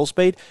my trawl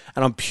speed.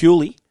 And I'm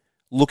purely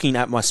looking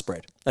at my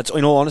spread. That's,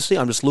 in all honesty,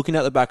 I'm just looking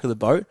at the back of the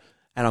boat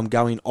and I'm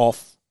going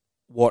off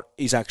what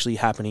is actually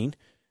happening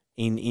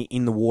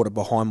in the water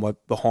behind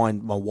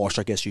my wash,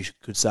 I guess you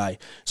could say.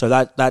 So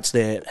that's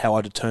how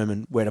I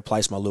determine where to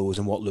place my lures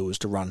and what lures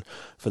to run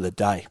for the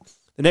day.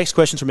 The next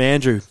question's from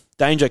Andrew.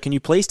 Danger, can you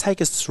please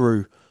take us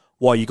through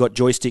why you got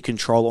joystick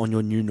control on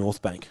your new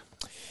North Bank?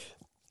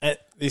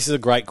 This is a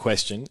great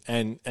question,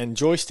 and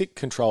joystick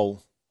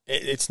control,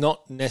 it's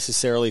not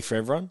necessarily for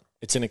everyone.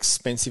 It's an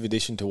expensive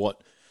addition to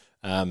what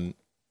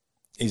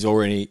is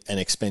already an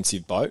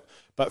expensive boat.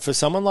 But for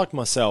someone like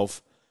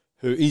myself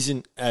who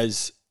isn't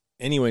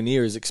anywhere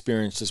near as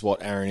experienced as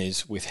what Aaron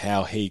is with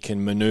how he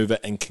can maneuver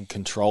and can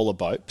control a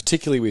boat,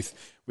 particularly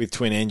with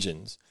twin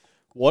engines,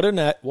 what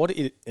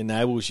it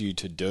enables you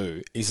to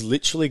do is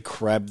literally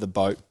grab the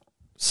boat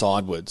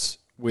sidewards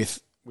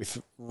with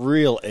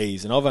real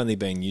ease. And I've only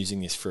been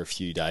using this for a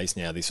few days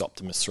now, this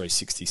Optimus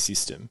 360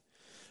 system,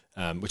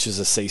 which is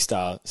a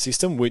C-Star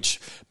system, which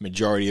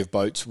majority of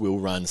boats will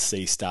run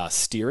C-Star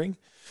steering.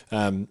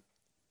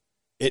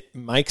 It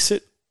makes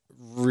it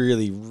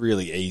really,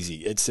 really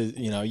easy. It's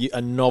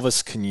a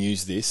novice can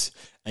use this,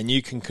 and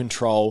you can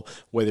control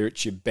whether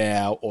it's your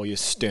bow or your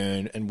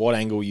stern and what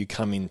angle you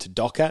come in to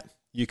dock at.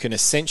 You can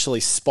essentially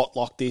spot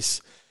lock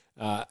this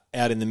out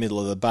in the middle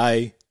of the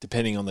bay,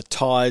 depending on the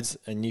tides,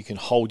 and you can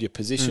hold your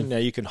position. Now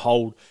you can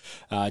hold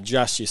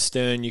just your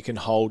stern, you can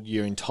hold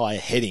your entire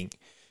heading.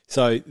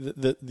 So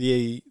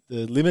the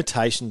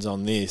limitations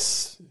on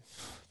this,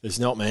 there's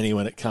not many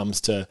when it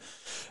comes to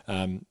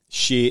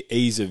sheer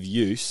ease of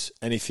use.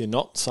 And if you're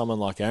not someone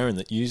like Aaron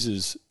that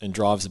uses and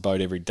drives a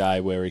boat every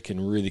day where he can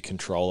really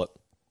control it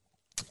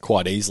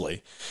quite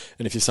easily,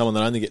 and if you're someone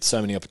that only gets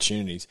so many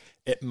opportunities,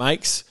 it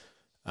makes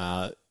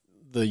the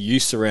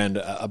use around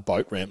a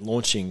boat ramp,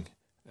 launching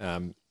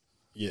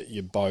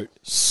your boat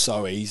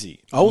so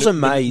easy. I was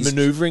amazed.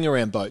 Manoeuvring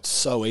around boats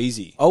so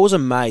easy. I was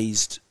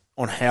amazed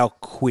on how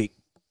quick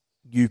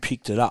you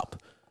picked it up.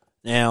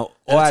 Now,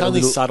 it's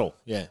only subtle,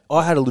 yeah.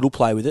 I had a little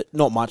play with it,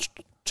 not much,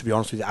 to be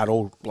honest with you, at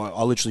all. Like,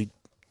 I literally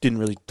didn't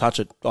really touch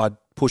it. I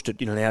pushed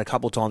it in and out a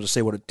couple of times to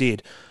see what it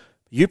did.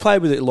 You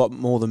played with it a lot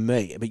more than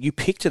me, but you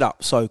picked it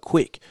up so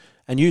quick,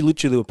 and you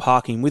literally were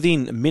parking,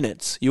 within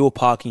minutes, you were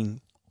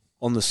parking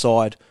on the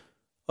side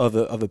of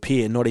a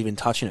pier, not even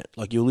touching it.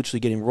 Like, you were literally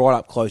getting right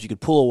up close. You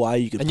could pull away,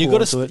 you could pull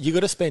onto it. You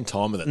got to spend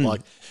time with it.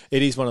 Like,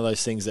 it is one of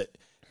those things that,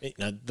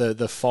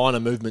 the finer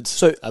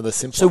movements are the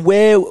simpler.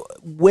 So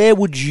where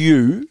would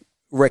you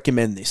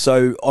recommend this?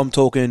 So I'm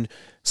talking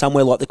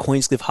somewhere like the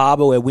Queenscliff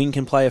Harbour where wind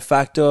can play a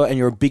factor and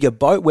you're a bigger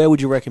boat. Where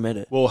would you recommend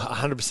it? Well,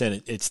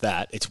 100%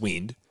 it's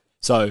wind.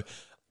 So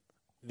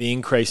the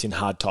increase in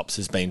hard tops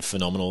has been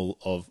phenomenal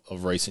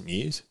of recent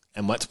years,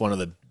 and that's one of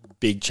the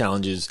big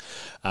challenges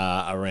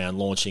around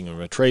launching and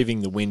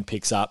retrieving. The wind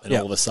picks up and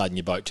all of a sudden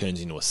your boat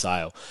turns into a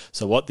sail.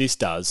 So what this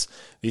does,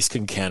 this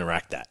can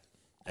counteract that.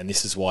 And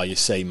this is why you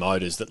see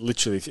motors that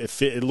literally,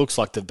 it looks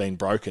like they've been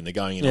broken. They're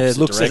going in opposite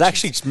directions. It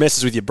actually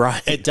messes with your brain.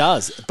 It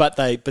does, but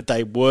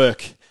they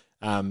work.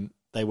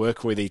 They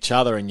work with each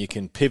other, and you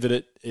can pivot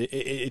it.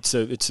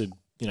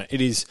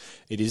 It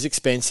is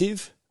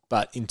expensive,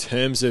 but in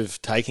terms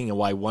of taking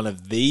away one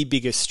of the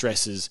biggest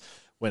stresses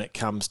when it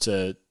comes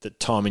to the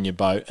time in your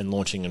boat and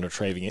launching and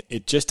retrieving it,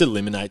 it just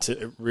eliminates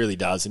it. It really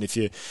does. And if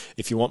you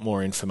want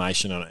more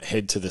information on it,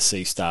 head to the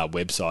C-Star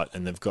website,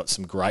 and they've got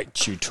some great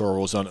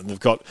tutorials on it. And they've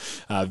got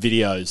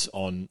videos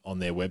on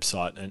their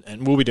website,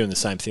 and we'll be doing the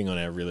same thing on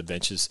our Real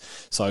Adventures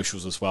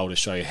socials as well to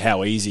show you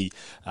how easy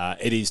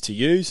it is to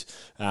use.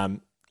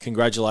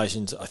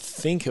 Congratulations. I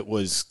think it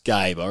was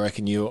Gabe. I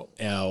reckon you're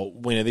our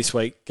winner this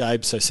week,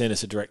 Gabe. So send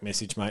us a direct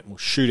message, mate, and we'll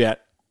shoot out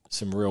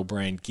some Real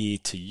Brand gear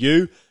to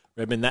you.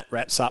 Redmond, that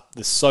wraps up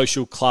the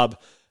social club.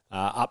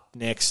 Up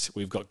next,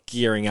 we've got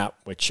Gearing Up.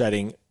 We're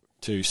chatting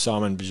to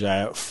Simon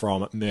Bajau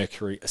from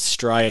Mercury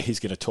Australia. He's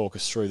going to talk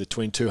us through the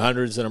Twin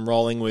 200s that I'm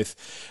rolling with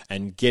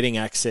and getting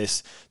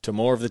access to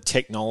more of the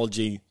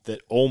technology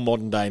that all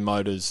modern-day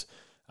motors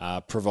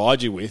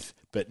provide you with,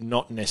 but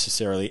not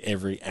necessarily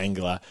every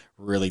angler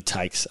really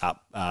takes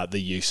up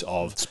the use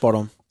of. Spot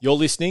on. You're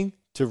listening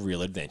to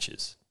Real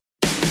Adventures.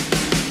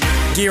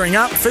 Gearing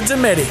up for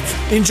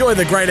Dometic. Enjoy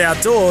the great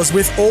outdoors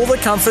with all the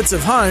comforts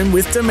of home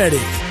with Dometic.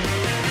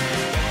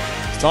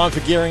 It's time for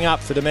Gearing Up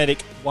for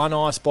Dometic. One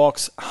ice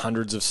box,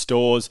 hundreds of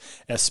stores.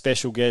 Our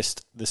special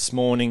guest this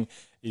morning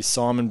is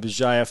Simon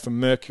Bajea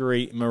from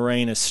Mercury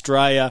Marine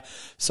Australia.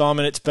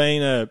 Simon, it's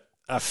been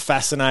a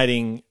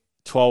fascinating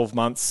 12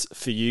 months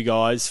for you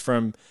guys,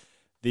 from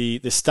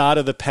the start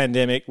of the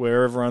pandemic,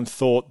 where everyone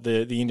thought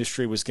the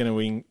industry was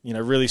going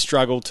to really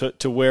struggle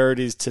to where it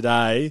is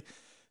today.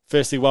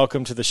 Firstly,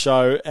 welcome to the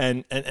show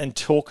and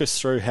talk us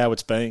through how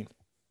it's been.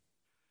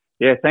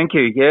 Yeah, thank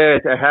you. Yeah,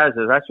 it has.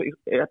 It's actually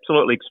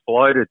absolutely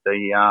exploded,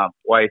 the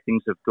way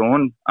things have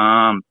gone.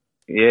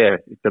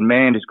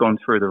 Demand has gone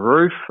through the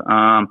roof,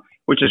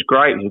 which is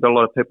great. We've got a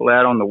lot of people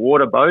out on the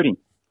water boating.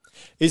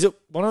 Is it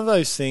one of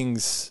those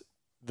things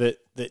that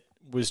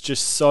was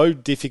just so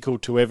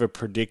difficult to ever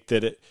predict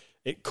that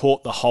it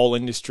caught the whole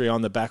industry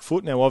on the back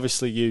foot? Now,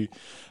 obviously,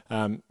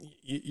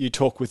 you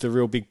talk with the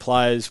real big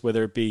players,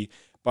 whether it be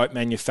boat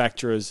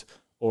manufacturers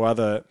or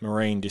other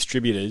marine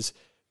distributors,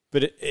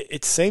 but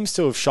it seems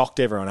to have shocked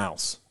everyone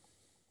else.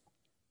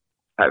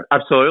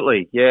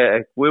 Absolutely, yeah.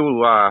 We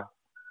were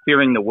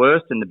fearing the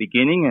worst in the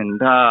beginning, and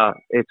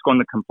it's gone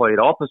the complete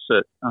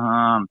opposite.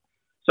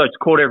 So it's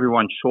caught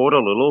everyone short a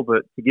little,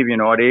 but to give you an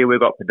idea, we've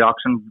got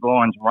production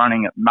lines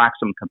running at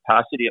maximum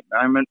capacity at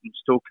the moment and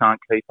still can't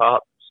keep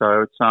up.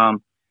 So it's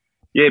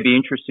it'd be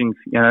interesting,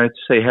 to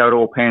see how it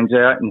all pans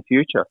out in the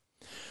future.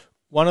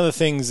 One of the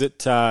things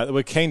that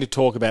we're keen to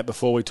talk about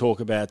before we talk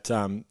about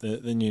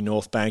the new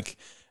North Bank,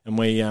 and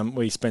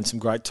we spent some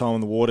great time on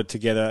the water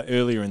together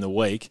earlier in the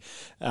week,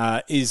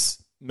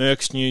 is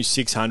Merck's new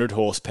 600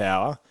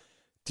 horsepower.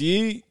 Do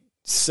you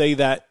see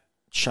that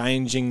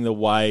changing the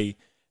way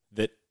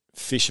that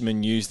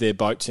fishermen use their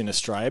boats in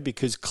Australia?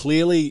 Because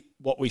clearly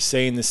what we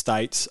see in the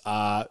States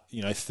are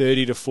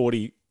 30 to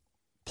 40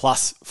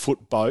 plus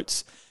foot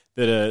boats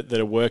that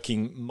are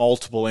working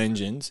multiple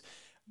engines.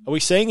 Are we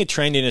seeing a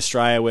trend in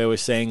Australia where we're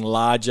seeing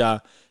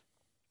larger,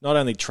 not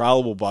only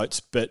trailable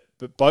boats, but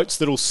boats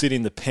that will sit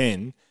in the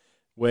pen,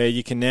 where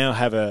you can now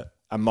have a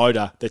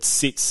motor that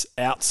sits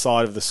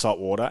outside of the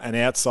saltwater and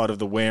outside of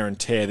the wear and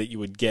tear that you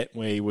would get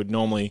where you would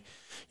normally,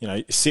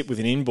 sit with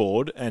an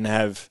inboard and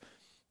have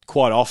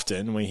quite often,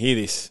 and we hear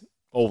this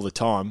all the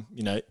time,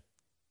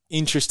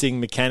 interesting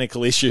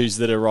mechanical issues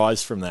that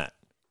arise from that?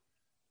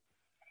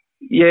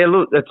 Yeah,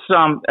 look, it's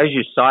as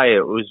you say,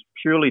 it was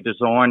purely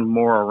designed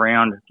more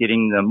around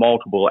getting the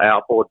multiple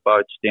outboard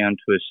boats down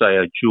to, say,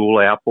 a dual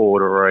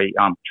outboard or a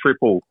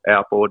triple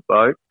outboard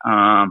boat.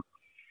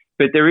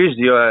 But there is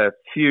a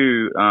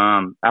few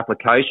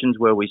applications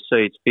where we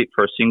see it's fit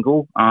for a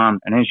single. And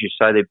as you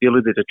say, the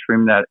ability to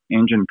trim that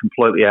engine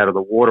completely out of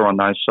the water on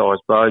those size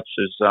boats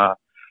has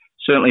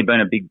certainly been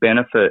a big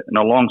benefit. And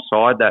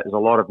alongside that, there's a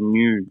lot of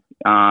new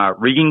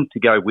rigging to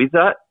go with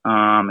that,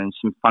 and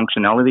some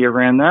functionality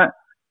around that.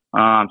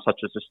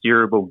 Such as a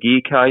steerable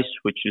gear case,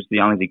 which is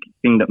the only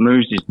thing that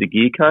moves is the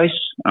gear case.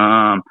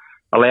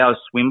 Allows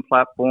swim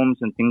platforms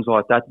and things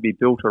like that to be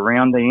built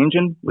around the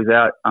engine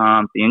without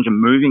the engine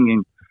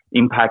moving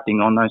and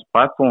impacting on those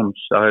platforms.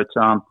 So it's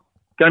going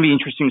to be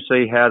interesting to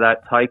see how that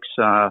takes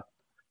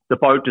the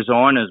boat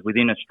designers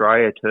within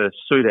Australia to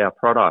suit our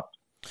product.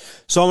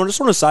 So I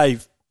just want to say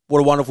what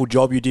a wonderful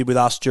job you did with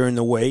us during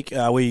the week.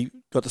 We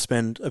got to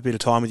spend a bit of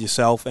time with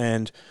yourself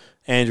and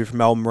Andrew from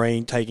Melbourne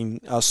Marine,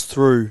 taking us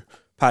through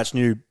Pat's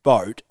new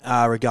boat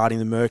regarding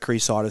the Mercury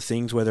side of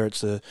things, whether it's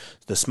the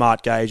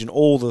smart gauge and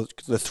all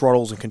the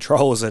throttles and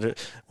controllers that are,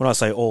 when I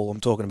say all, I'm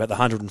talking about the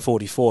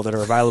 144 that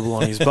are available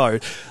on his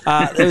boat.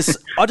 I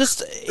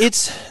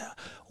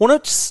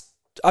want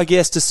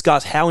to,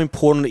 discuss how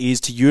important it is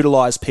to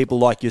utilise people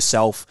like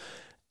yourself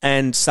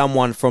and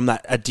someone from a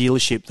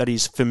dealership that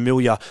is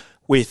familiar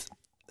with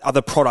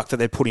other product that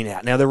they're putting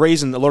out. Now, a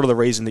lot of the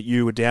reason that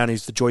you were down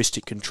is the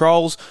joystick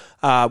controls,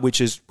 which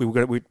is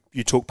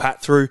you took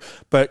Pat through,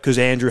 but because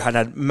Andrew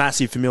had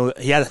massive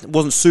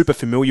wasn't super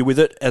familiar with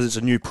it as it's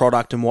a new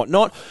product and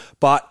whatnot.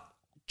 But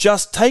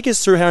just take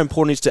us through how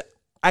important it is to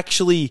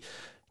actually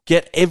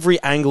get every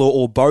angler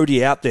or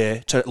boatie out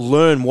there to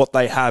learn what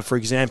they have. For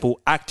example,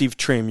 active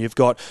trim. You've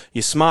got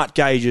your smart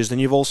gauges,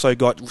 and you've also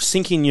got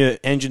syncing your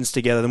engines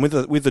together. And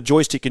with the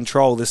joystick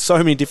control, there's so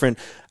many different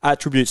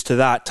attributes to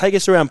that. Take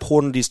us through how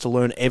important it is to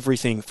learn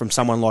everything from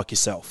someone like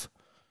yourself.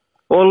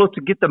 Well, look,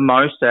 to get the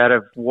most out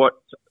of what's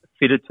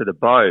fitted to the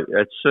boat,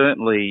 it's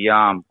certainly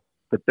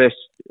the best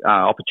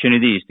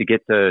opportunity is to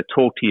get to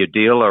talk to your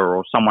dealer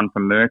or someone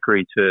from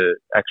Mercury to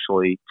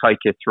actually take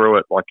you through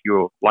it, like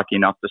you're lucky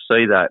enough to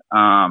see that.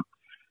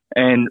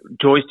 And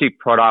joystick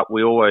product,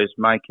 we always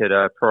make it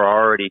a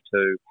priority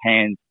to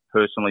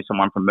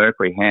someone from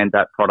Mercury hand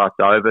that product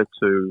over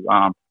to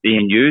the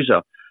end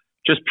user,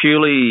 just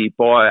purely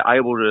by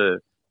able to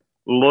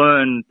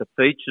learn the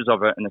features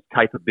of it and its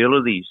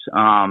capabilities,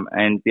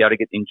 and be able to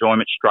get the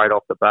enjoyment straight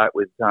off the bat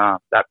with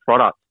that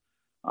product.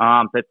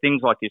 But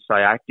things like you say,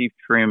 active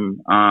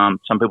trim,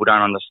 some people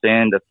don't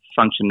understand the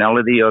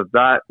functionality of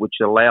that, which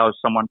allows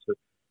someone to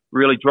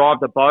really drive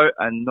the boat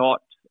and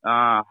not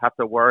have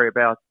to worry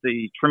about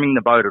trimming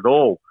the boat at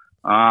all.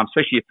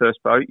 especially your first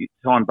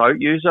time boat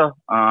user.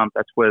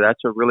 That's where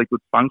that's a really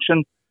good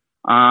function.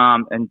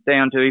 And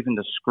down to even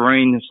the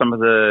screen, some of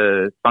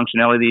the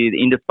functionality, the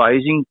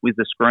interfacing with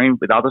the screen,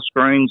 with other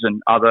screens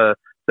and other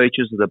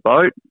features of the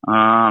boat.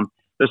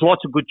 There's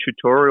lots of good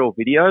tutorial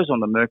videos on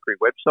the Mercury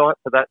website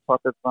for that type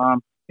of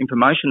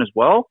information as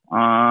well.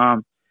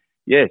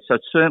 So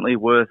it's certainly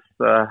worth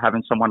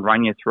having someone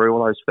run you through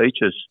all those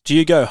features. Do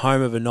you go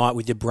home of a night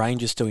with your brain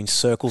just doing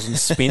circles and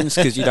spins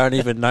because you don't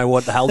even know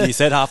what the hell you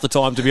said half the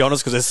time, to be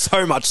honest, because there's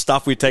so much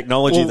stuff with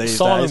technology these days?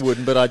 Simon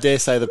wouldn't, but I dare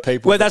say the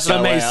people. Well, that's what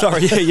I mean. Out.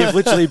 Sorry, you've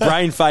literally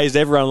brain phased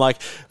everyone.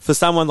 Like, for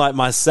someone like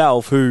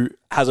myself who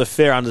has a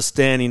fair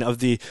understanding of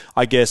the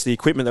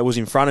equipment that was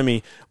in front of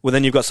me, well,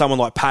 then you've got someone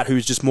like Pat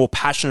who's just more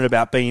passionate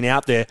about being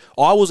out there.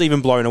 I was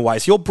even blown away.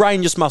 So your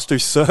brain just must do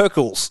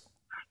circles.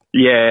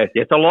 Yeah,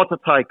 it's a lot to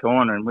take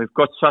on, and we've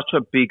got such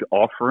a big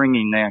offering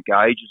in our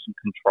gauges and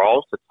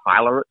controls to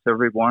tailor it to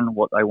everyone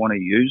what they want to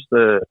use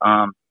for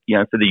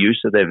the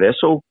use of their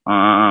vessel.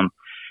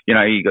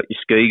 You got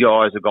your ski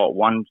guys have got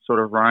one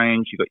sort of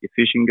range, you got your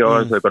fishing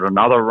guys they've got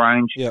another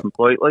range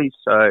completely.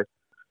 So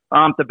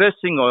the best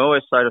thing I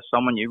always say to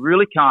someone, you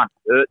really can't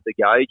hurt the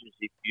gauges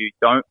if you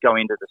don't go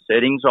into the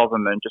settings of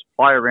them and just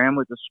play around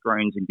with the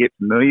screens and get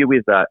familiar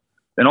with that.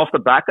 Then off the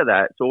back of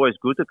that, it's always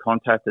good to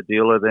contact the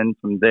dealer then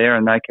from there,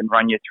 and they can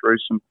run you through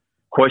some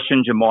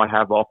questions you might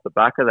have off the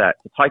back of that.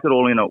 To take it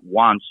all in at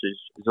once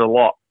is a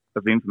lot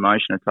of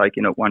information to take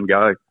in at one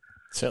go.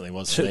 Certainly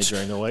was for me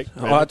during the week.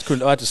 I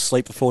had to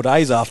sleep for 4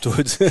 days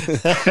afterwards.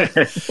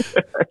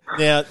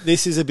 Now,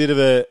 this is a bit of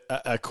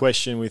a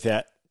question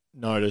without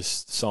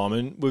notice,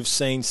 Simon. We've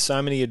seen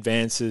so many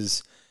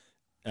advances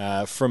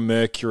from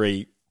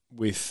Mercury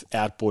with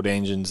outboard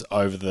engines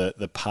over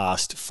the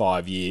past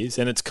 5 years,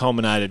 and it's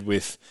culminated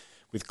with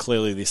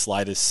clearly this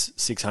latest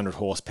 600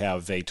 horsepower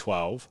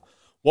V12.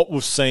 What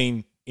we've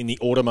seen in the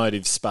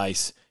automotive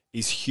space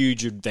is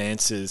huge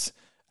advances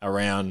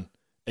around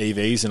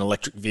EVs and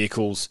electric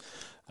vehicles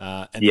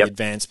and the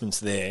advancements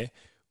there.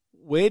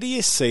 Where do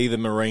you see the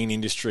marine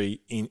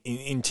industry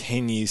in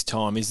 10 years'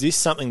 time? Is this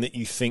something that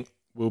you think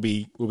will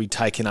be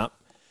taken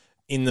up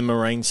in the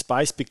marine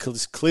space?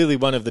 Because clearly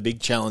one of the big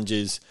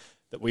challenges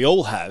that we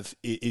all have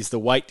is the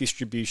weight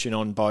distribution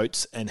on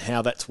boats and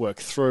how that's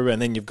worked through.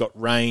 And then you've got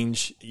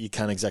range. You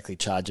can't exactly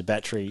charge a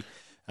battery,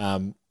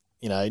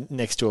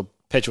 next to a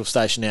petrol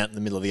station out in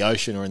the middle of the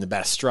ocean or in the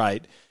Bass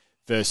Strait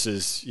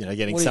versus,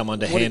 getting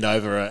someone to hand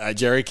over a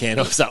jerry can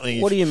or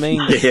something. What do you mean?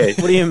 What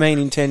do you mean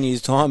in 10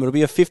 years' time? It'll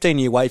be a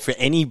 15-year wait for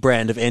any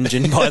brand of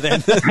engine by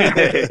then.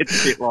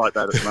 It's a bit like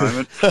that at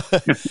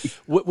the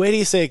moment. Where do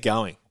you see it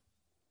going?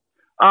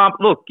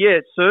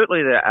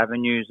 Certainly there are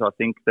avenues I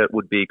think that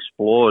would be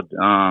explored.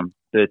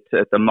 That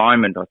at the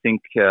moment I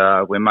think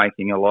we're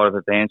making a lot of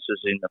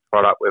advances in the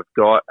product we've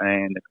got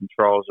and the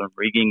controls and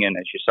rigging, and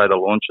as you say, the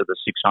launch of the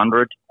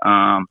 600.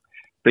 I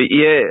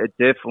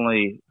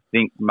definitely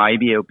think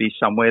maybe it'll be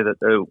somewhere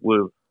that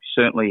we'll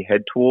certainly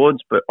head towards,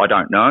 but I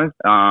don't know.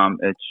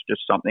 It's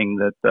just something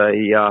that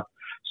they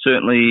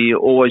certainly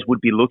always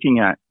would be looking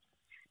at.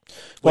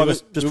 Well,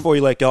 just before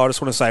you let go, I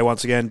just want to say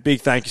once again,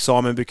 big thank you,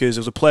 Simon, because it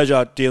was a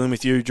pleasure dealing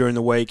with you during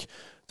the week.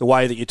 The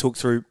way that you took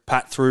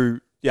Pat through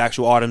the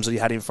actual items that he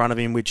had in front of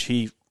him, which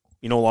he,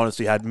 in all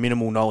honesty, had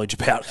minimal knowledge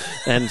about.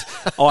 And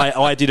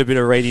I did a bit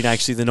of reading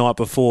actually the night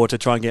before to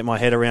try and get my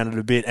head around it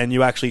a bit, and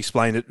you actually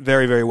explained it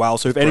very, very well.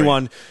 So if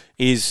anyone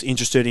is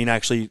interested in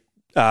actually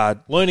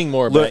learning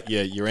more about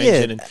your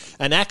engine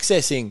and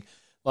accessing.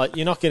 Like,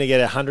 you're not going to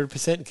get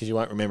 100% because you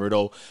won't remember it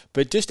all,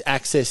 but just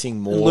accessing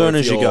more. Learn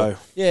as you go.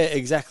 Yeah,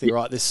 exactly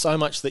right. There's so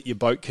much that your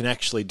boat can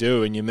actually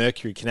do and your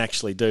Mercury can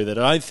actually do that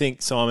I don't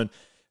think, Simon,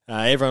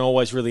 everyone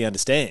always really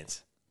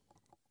understands.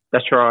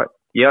 That's right.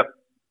 Yep.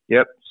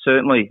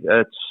 Certainly.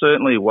 It's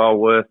certainly well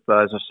worth,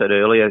 as I said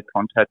earlier,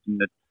 contacting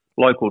the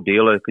local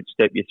dealer who could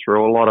step you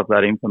through a lot of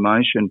that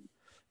information.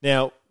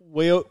 Now,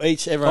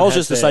 everyone I was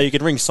just to say you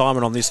can ring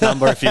Simon on this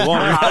number if you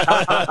want.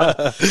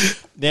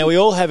 Now, we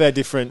all have our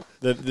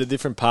the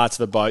different parts of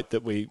the boat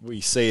that we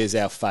see as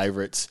our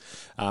favourites.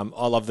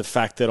 I love the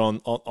fact that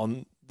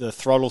on the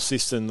throttle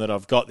system that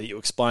I've got that you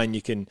explain,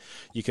 you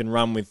can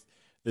run with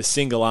the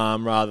single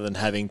arm rather than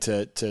having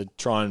to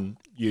try and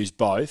use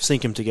both.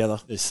 Sync them together.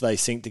 They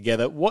sync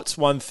together. What's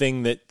one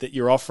thing that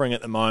you're offering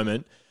at the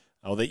moment,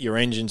 or that your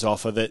engines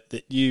offer,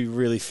 that you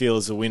really feel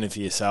is a winner for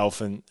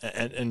yourself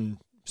and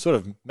sort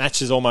of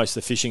matches almost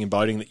the fishing and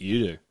boating that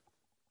you do?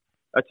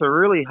 It's a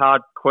really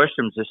hard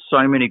question. There's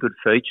so many good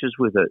features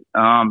with it.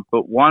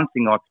 But one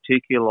thing I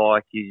particularly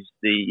like is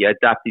the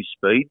adaptive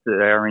speed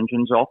that our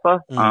engines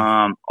offer.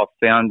 I've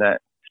found that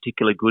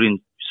particularly good in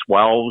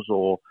swells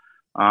or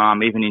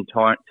even in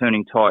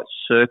turning tight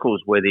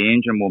circles where the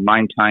engine will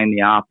maintain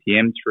the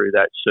RPM through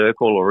that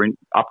circle or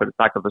up at the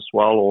back of the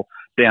swell or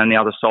down the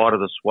other side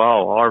of the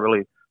swell. I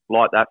really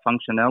like that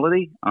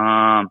functionality.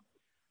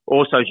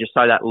 Also, as you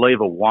say, that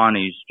lever one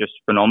is just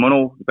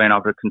phenomenal. Being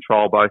able to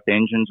control both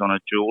engines on a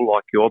dual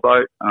like your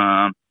boat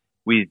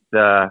with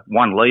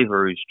one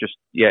lever is just,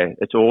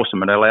 it's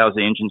awesome. It allows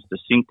the engines to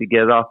sync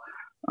together.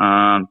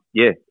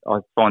 Yeah, I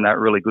find that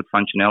really good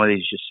functionality,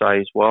 as you say,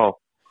 as well.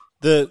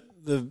 The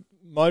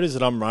motors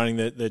that I'm running,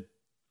 the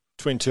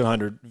Twin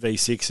 200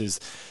 V6s,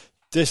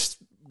 just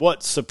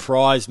what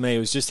surprised me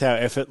was just how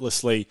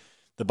effortlessly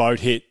the boat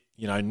hit,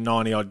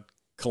 90-odd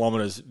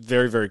kilometres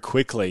very, very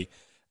quickly.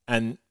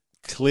 And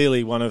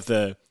clearly one of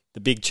the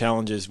big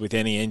challenges with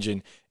any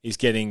engine is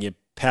getting your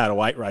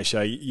power-to-weight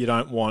ratio. You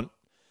don't want,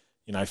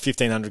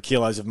 1,500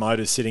 kilos of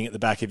motors sitting at the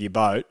back of your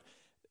boat.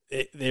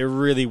 They're a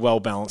really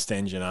well-balanced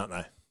engine, aren't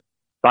they?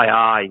 They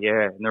are,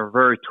 yeah. And they're a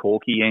very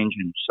torquey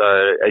engine. So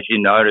as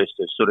you noticed,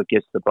 it sort of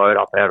gets the boat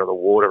up out of the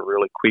water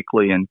really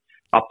quickly and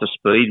up to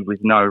speed with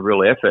no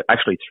real effort.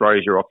 Actually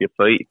throws you off your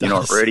feet if you're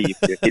not ready.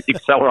 If you hit the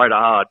accelerator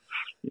hard.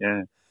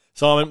 Yeah.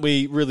 Simon,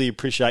 we really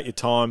appreciate your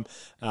time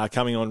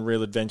coming on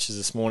Real Adventures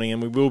this morning,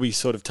 and we will be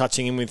sort of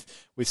touching in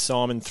with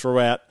Simon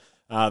throughout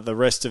the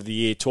rest of the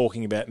year,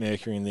 talking about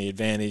Mercury and the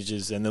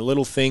advantages and the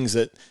little things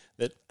that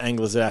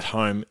anglers at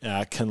home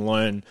can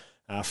learn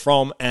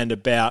from and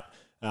about.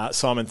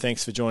 Simon,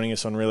 thanks for joining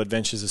us on Real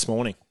Adventures this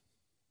morning.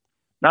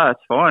 No,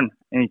 that's fine.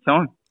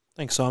 Anytime.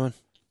 Thanks, Simon.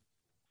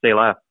 See you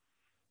later.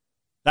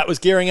 That was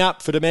Gearing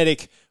Up for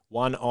Dometic.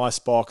 One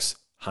icebox,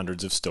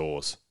 hundreds of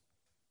stores.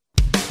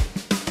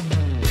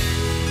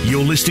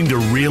 You're listening to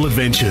Real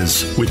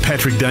Adventures with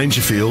Patrick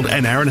Dangerfield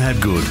and Aaron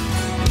Habgood.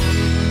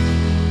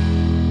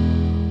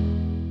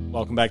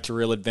 Welcome back to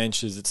Real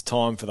Adventures. It's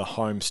time for the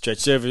home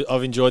stretch.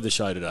 I've enjoyed the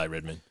show today,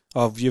 Redmond.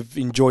 You've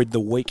enjoyed the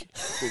week.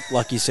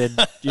 Like you said,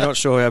 you're not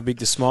sure how big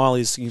the smile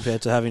is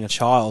compared to having a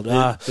child.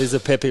 There's a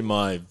pep in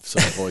my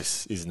sort of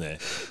voice, isn't there?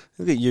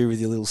 Look at you with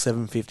your little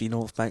 750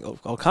 North Bank.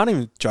 I can't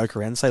even joke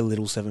around and say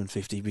little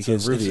 750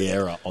 because... It's a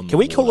Riviera on the Can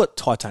we water. call it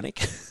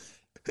Titanic?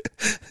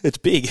 It's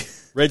big.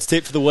 Red's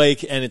tip for the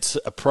week, and it's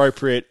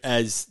appropriate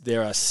as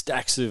there are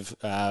stacks of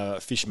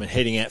fishermen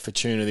heading out for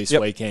tuna this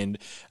weekend,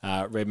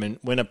 Redmond.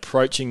 When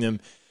approaching them,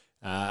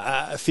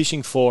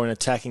 fishing for and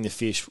attacking the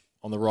fish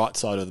on the right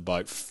side of the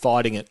boat,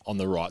 fighting it on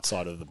the right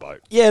side of the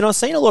boat. Yeah, and I've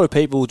seen a lot of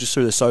people just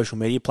through the social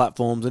media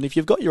platforms, and if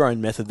you've got your own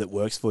method that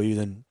works for you,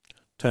 then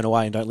turn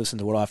away and don't listen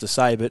to what I have to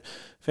say. But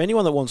for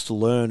anyone that wants to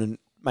learn and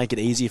make it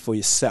easier for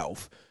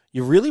yourself,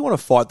 you really want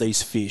to fight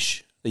these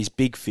fish, these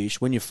big fish,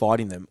 when you're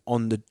fighting them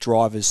on the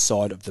driver's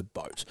side of the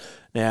boat.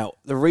 Now,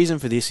 the reason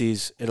for this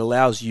is it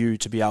allows you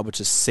to be able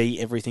to see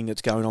everything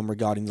that's going on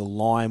regarding the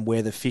line,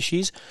 where the fish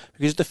is,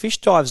 because if the fish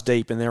dives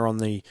deep and they're on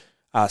the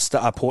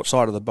port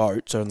side of the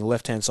boat, so on the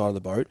left-hand side of the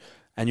boat,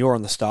 and you're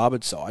on the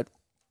starboard side,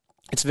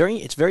 it's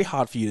very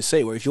hard for you to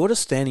see. Where if you're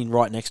just standing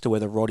right next to where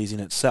the rod is in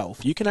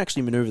itself, you can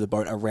actually maneuver the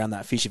boat around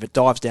that fish. If it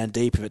dives down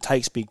deep, if it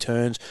takes big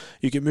turns,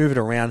 you can move it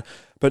around.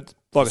 But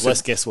like I said,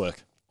 less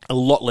guesswork. A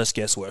lot less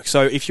guesswork.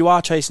 So if you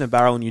are chasing a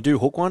barrel and you do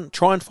hook one,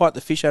 try and fight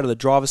the fish out of the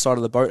driver's side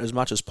of the boat as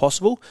much as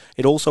possible.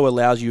 It also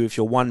allows you, if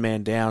you're one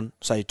man down,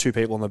 say 2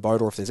 people on the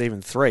boat, or if there's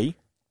even 3,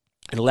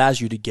 it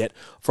allows you to get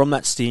from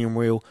that steering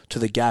wheel to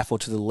the gaff or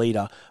to the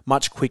leader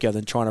much quicker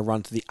than trying to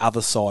run to the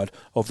other side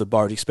of the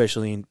boat,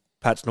 especially in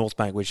Pat's North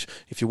Bank, which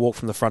if you walk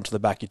from the front to the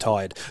back, you're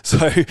tired.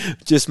 So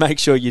just make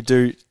sure you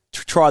do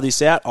try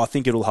this out. I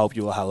think it'll help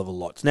you a hell of a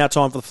lot. It's now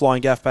time for the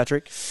Flying Gaff,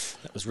 Patrick.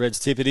 That was Red's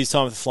tip. It is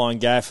time for the Flying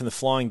Gaff, and the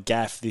Flying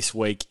Gaff this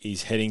week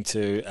is heading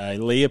to a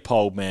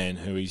Leopold man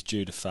who is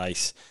due to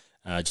face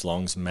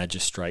Geelong's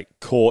Magistrate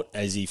Court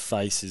as he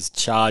faces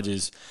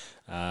charges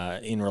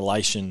in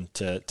relation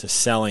to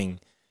selling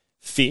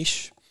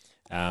fish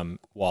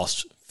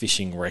whilst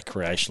fishing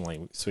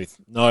recreationally. So with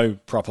no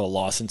proper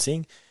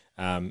licensing,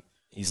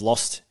 he's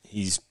lost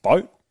his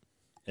boat,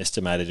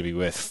 estimated to be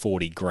worth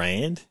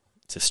 $40,000.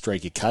 It's a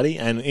streaker cutty,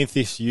 and if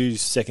this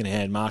used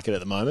second-hand market at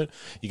the moment,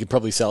 you could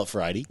probably sell it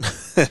for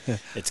 $80,000.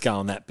 It's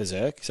going that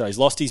berserk. So he's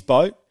lost his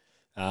boat,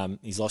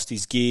 he's lost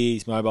his gear,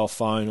 his mobile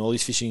phone, all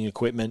his fishing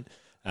equipment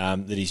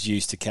that he's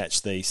used to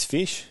catch these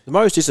fish. The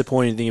most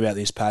disappointing thing about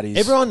this, Pat, is...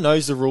 Everyone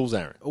knows the rules,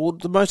 Aaron. Well,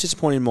 the most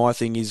disappointing my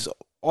thing is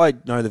I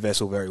know the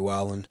vessel very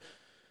well, and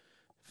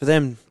for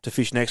them to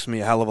fish next to me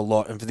a hell of a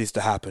lot and for this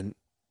to happen,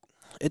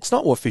 it's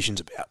not what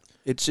fishing's about.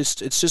 It's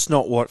just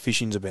not what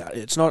fishing's about.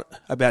 It's not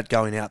about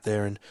going out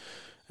there and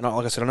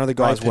like I said, I know the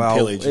guys Rape and well.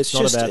 pillage. It's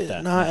not about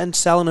that. No, and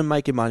selling and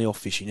making money off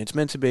fishing. It's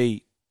meant to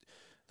be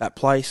that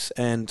place,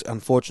 and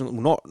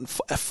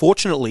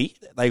fortunately,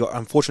 they got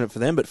unfortunate for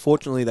them, but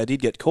fortunately they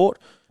did get caught.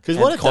 Because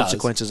what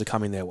consequences are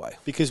coming their way.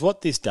 Because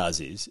what this does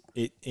is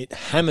it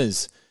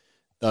hammers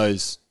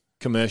those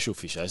commercial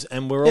fishers,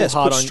 and we're all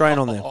hard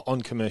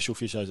on commercial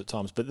fishers at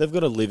times, but they've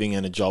got a living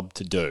and a job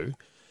to do,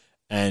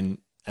 and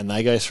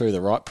they go through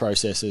the right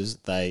processes,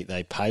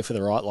 they pay for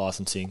the right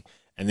licensing,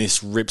 and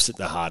this rips at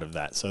the heart of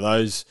that. So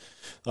those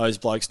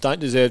blokes don't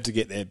deserve to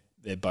get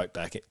their boat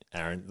back,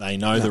 Aaron. They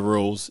know the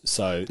rules,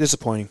 so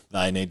disappointing.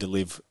 They need to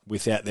live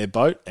without their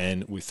boat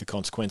and with the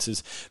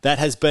consequences. That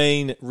has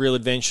been Real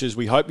Adventures.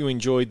 We hope you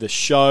enjoyed the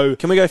show.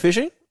 Can we go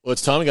fishing? Well,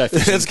 it's time to go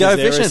fishing. Let's go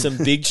fishing. There is some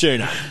big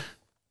tuna.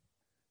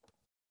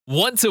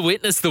 Want to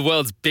witness the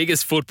world's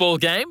biggest football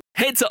game?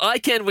 Head to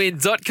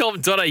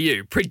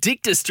iCanWin.com.au,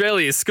 predict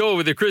Australia's score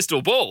with a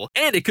crystal ball,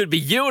 and it could be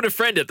you and a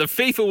friend at the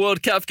FIFA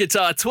World Cup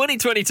Qatar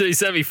 2022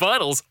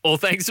 semi-finals, all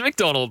thanks to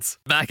McDonald's.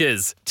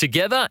 Maccas,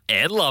 together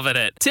and loving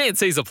it.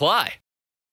 TNCs apply.